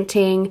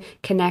painting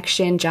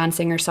connection, John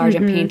Singer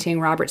Sargent painting,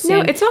 Robertson.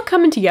 No, it's all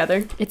coming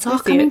together. It's all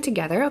coming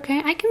together.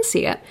 Okay, I can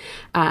see it.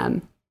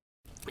 And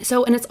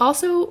it's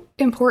also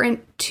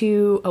important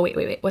to... Oh,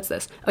 wait. What's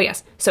this? Oh,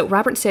 yes. So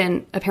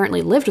Robertson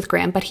apparently lived with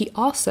Graham, but he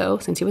also,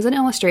 since he was an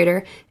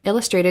illustrator,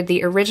 illustrated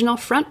the original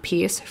front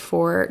piece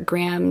for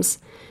Graham's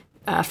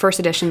first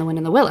edition, The Wind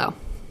in the Willow.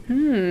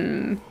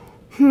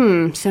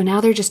 So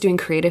now they're just doing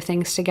creative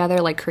things together,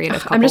 like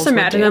creative couples. I'm just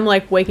imagining them,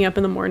 like, waking up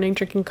in the morning,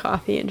 drinking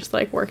coffee, and just,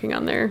 like, working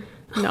on their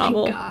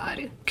novel. Oh, my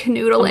God.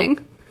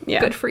 Canoodling.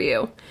 Yeah. Good for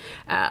you.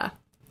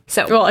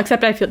 Except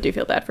I do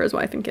feel bad for his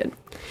wife and kid.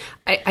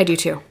 I do,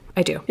 too.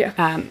 I do.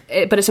 Yeah.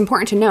 But it's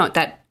important to note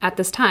that at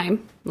this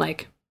time,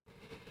 like,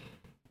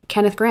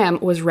 Kenneth Graham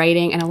was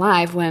writing and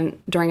alive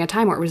during a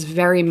time where it was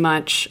very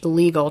much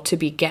legal to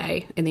be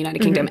gay in the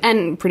United Kingdom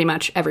and pretty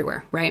much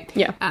everywhere, right?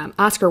 Yeah.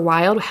 Oscar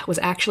Wilde was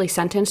actually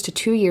sentenced to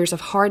 2 years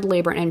of hard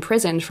labor and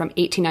imprisoned from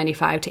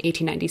 1895 to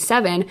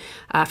 1897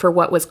 for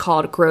what was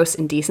called gross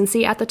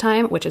indecency at the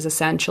time, which is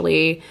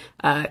essentially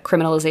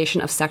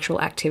criminalization of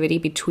sexual activity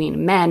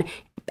between men,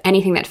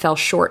 anything that fell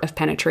short of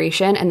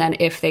penetration. And then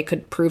if they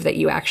could prove that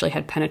you actually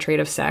had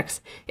penetrative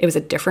sex, it was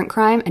a different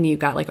crime and you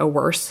got like a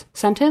worse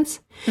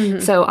sentence.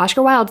 So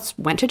Oscar Wilde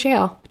went to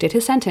jail, did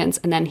his sentence,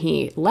 and then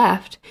he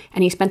left,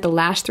 and he spent the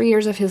last 3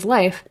 years of his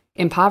life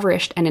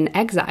impoverished and in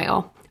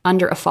exile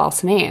under a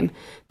false name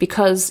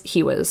because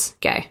he was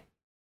gay.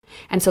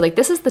 And so, like,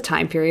 this is the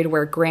time period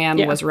where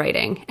Graham was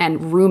writing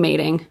and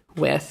roommating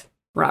with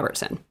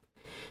Robertson.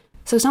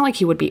 So it's not like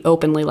he would be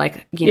openly,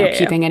 like,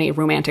 keeping any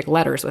romantic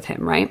letters with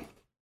him, right?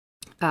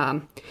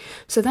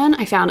 So then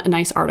I found a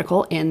nice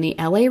article in the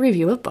LA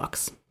Review of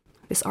Books.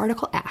 This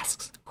article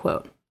asks,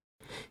 quote,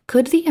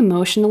 "Could the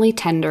emotionally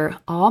tender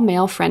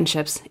all-male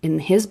friendships in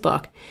his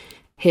book,"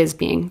 his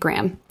being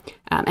Graham,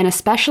 and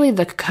especially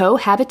the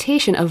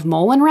cohabitation of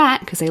mole and rat,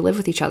 because they live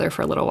with each other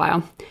for a little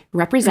while,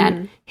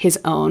 represent his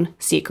own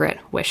secret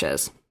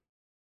wishes?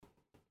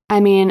 I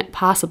mean,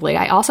 possibly.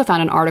 I also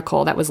found an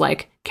article that was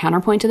like,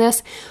 counterpoint to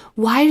this,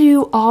 why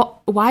do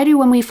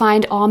when we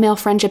find all male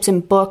friendships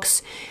in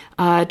books,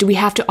 do we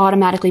have to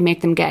automatically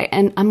make them gay?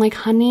 And I'm like,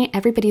 honey,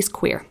 everybody's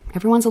queer.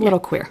 Everyone's a little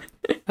queer.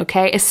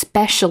 Okay?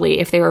 Especially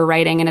if they were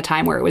writing in a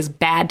time where it was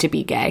bad to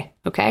be gay.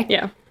 Okay?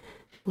 Yeah.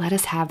 Let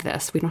us have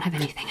this. We don't have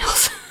anything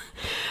else.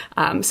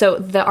 So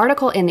the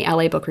article in the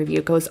LA Book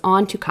Review goes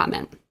on to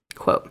comment,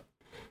 quote,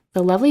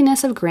 "The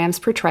loveliness of Graham's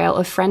portrayal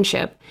of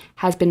friendship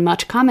has been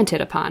much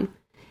commented upon.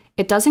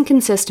 It doesn't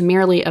consist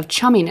merely of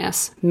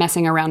chumminess,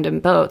 messing around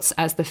in boats,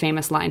 as the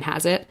famous line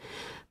has it,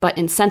 but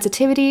in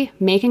sensitivity,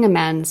 making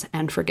amends,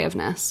 and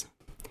forgiveness."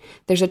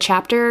 There's a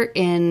chapter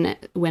in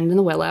Wind in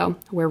the Willow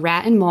where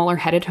Rat and Mole are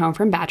headed home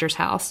from Badger's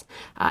house,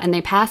 and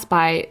they pass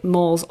by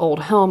Mole's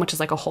old home, which is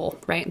like a hole,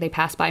 right? They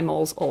pass by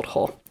Mole's old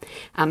hole.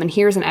 And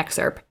here's an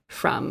excerpt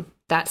from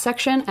that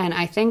section, and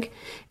I think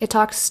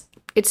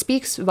it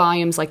speaks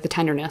volumes, like the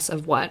tenderness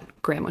of what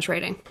Graham was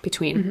writing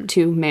between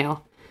two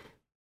male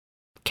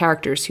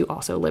characters who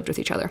also lived with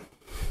each other.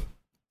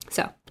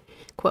 So,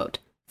 quote,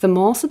 "The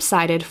mole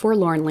subsided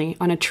forlornly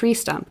on a tree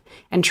stump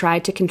and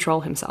tried to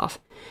control himself,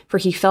 for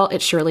he felt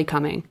it surely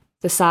coming.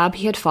 The sob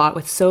he had fought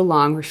with so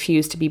long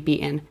refused to be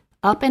beaten.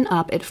 Up and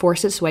up it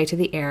forced its way to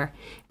the air,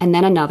 and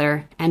then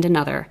another,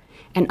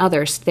 and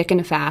others thick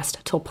and fast,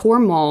 till poor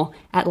Mole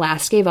at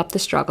last gave up the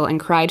struggle and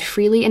cried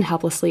freely and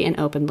helplessly and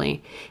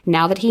openly,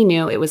 now that he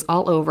knew it was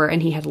all over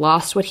and he had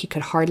lost what he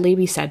could hardly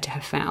be said to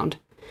have found.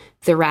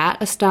 The rat,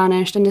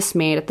 astonished and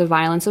dismayed at the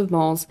violence of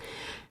Mole's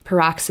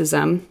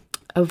paroxysm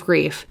of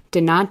grief,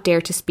 did not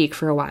dare to speak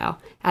for a while.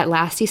 At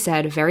last he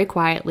said, very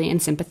quietly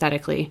and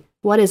sympathetically,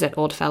 'What is it,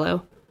 old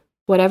fellow?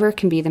 Whatever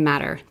can be the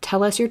matter,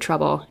 tell us your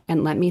trouble,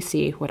 and let me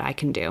see what I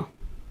can do.'"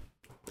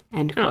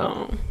 End quote.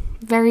 Oh.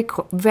 Very,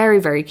 very,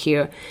 very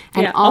cute.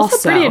 And Yeah,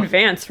 also pretty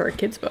advanced for a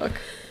kid's book.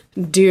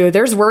 dude,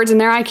 there's words in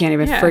there I can't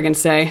even friggin'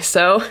 say.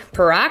 So,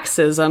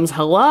 paroxysms,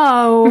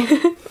 hello.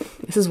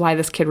 This is why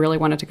this kid really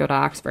wanted to go to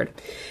Oxford.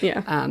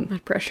 Yeah,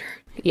 not pressure.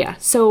 Yeah,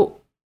 so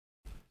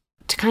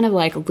to kind of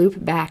like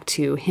loop back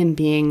to him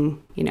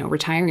being,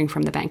 retiring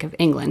from the Bank of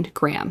England,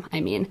 Graham, I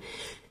mean,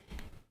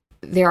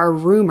 there are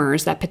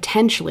rumors that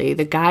potentially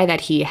the guy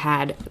that he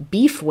had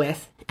beef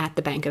with at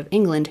the Bank of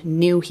England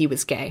knew he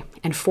was gay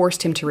and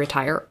forced him to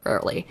retire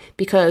early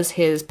because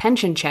his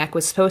pension check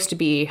was supposed to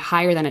be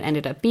higher than it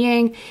ended up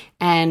being,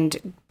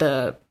 and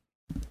the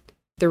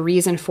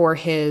reason for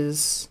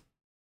his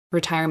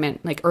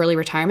retirement, like early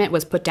retirement,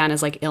 was put down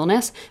as like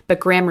illness, but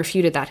Graham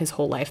refuted that his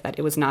whole life, that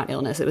it was not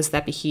illness. It was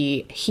that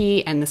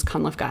he and this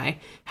Cunliffe guy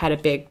had a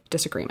big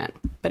disagreement,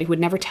 but he would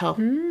never tell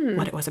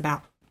what it was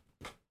about.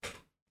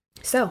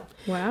 So,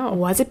 wow.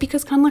 Was it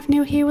because Cunliffe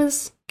knew he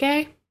was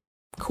gay?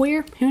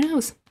 Queer? Who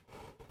knows?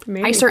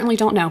 Maybe. I certainly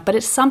don't know, but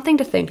it's something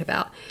to think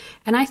about.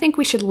 And I think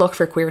we should look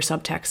for queer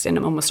subtext in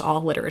almost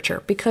all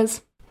literature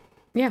because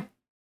yeah,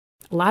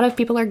 a lot of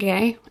people are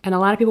gay and a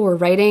lot of people were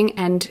writing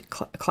and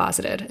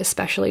closeted,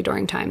 especially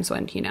during times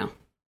when,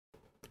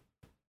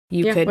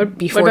 you could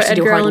be forced to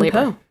do hard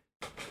labor.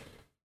 Poe?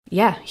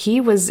 Yeah, he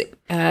was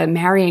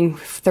marrying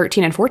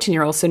 13 and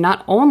 14-year-olds, so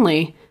not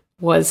only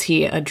was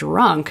he a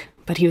drunk,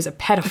 but he was a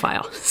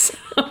pedophile. So.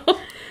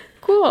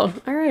 Cool.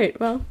 All right.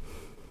 Well,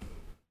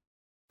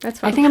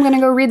 that's fine. I think I'm going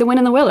to go read The Wind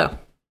in the Willow.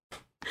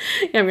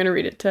 Yeah, I'm going to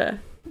read it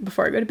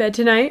before I go to bed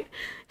tonight.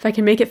 If I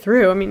can make it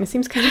through. I mean, it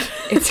seems kind of...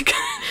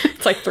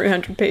 It's like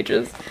 300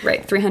 pages.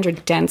 Right.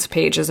 300 dense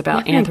pages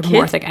about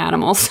anthropomorphic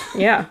animals.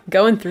 Yeah.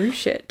 Going through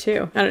shit,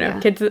 too. I don't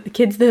know. Yeah.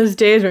 Kids those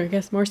days were, I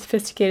guess, more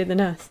sophisticated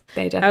than us.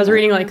 They definitely I was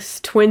reading, like,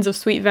 Twins of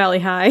Sweet Valley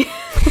High.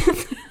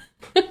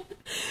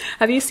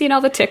 Have you seen all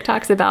the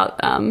TikToks about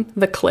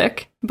the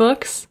Click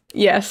books?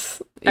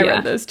 Yes. I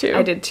read those too.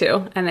 I did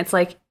too. And it's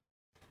like,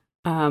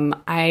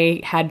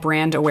 I had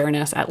brand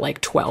awareness at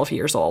like 12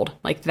 years old.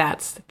 Like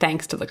that's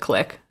thanks to the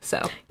Click.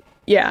 So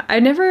yeah,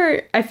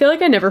 I feel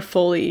like I never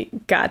fully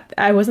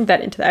I wasn't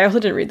that into that. I also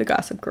didn't read the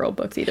Gossip Girl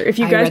books either. If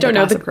you guys don't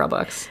know, the Gossip Girl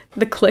books,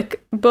 the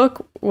Click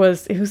book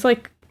was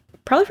like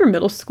probably for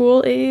middle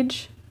school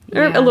age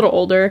or a little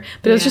older,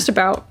 but it was just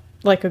about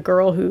like a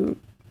girl who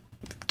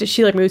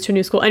she like moves to a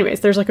new school. Anyways,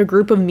 there's like a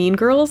group of mean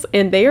girls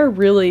and they are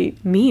really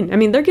mean. I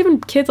mean, they're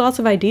giving kids lots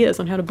of ideas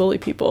on how to bully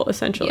people,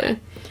 essentially. Yeah.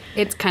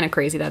 It's kind of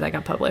crazy that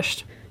got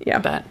published. Yeah.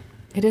 But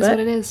it is what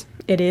it is.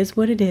 It is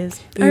what it is.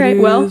 All right,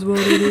 well. It is what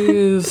it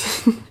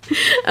is.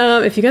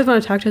 If you guys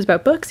want to talk to us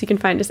about books, you can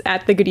find us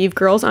at The Good Eve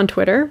Girls on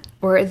Twitter.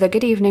 Or The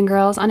Good Evening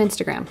Girls on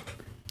Instagram.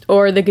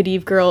 Or The Good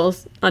Eve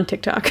Girls on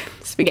TikTok,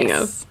 speaking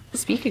of.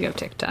 Speaking of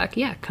TikTok,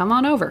 come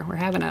on over. We're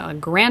having a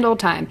grand old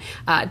time.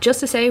 Just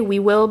to say, we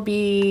will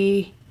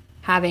be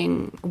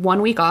having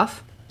 1 week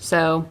off.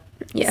 So,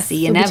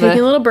 see you never. We'll be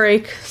taking a little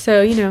break.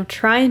 So,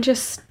 try and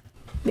just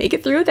make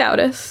it through without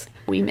us.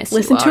 We miss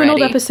Listen you to an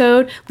old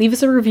episode. Leave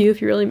us a review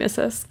if you really miss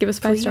us. Give us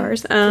 5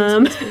 stars.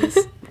 Please.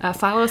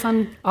 Follow us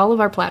on all of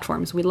our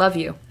platforms. We love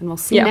you. And we'll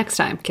see you next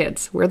time,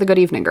 kids. We're the Good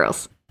Evening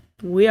Girls.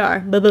 We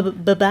are.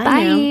 Bye-bye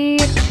now.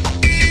 Bye.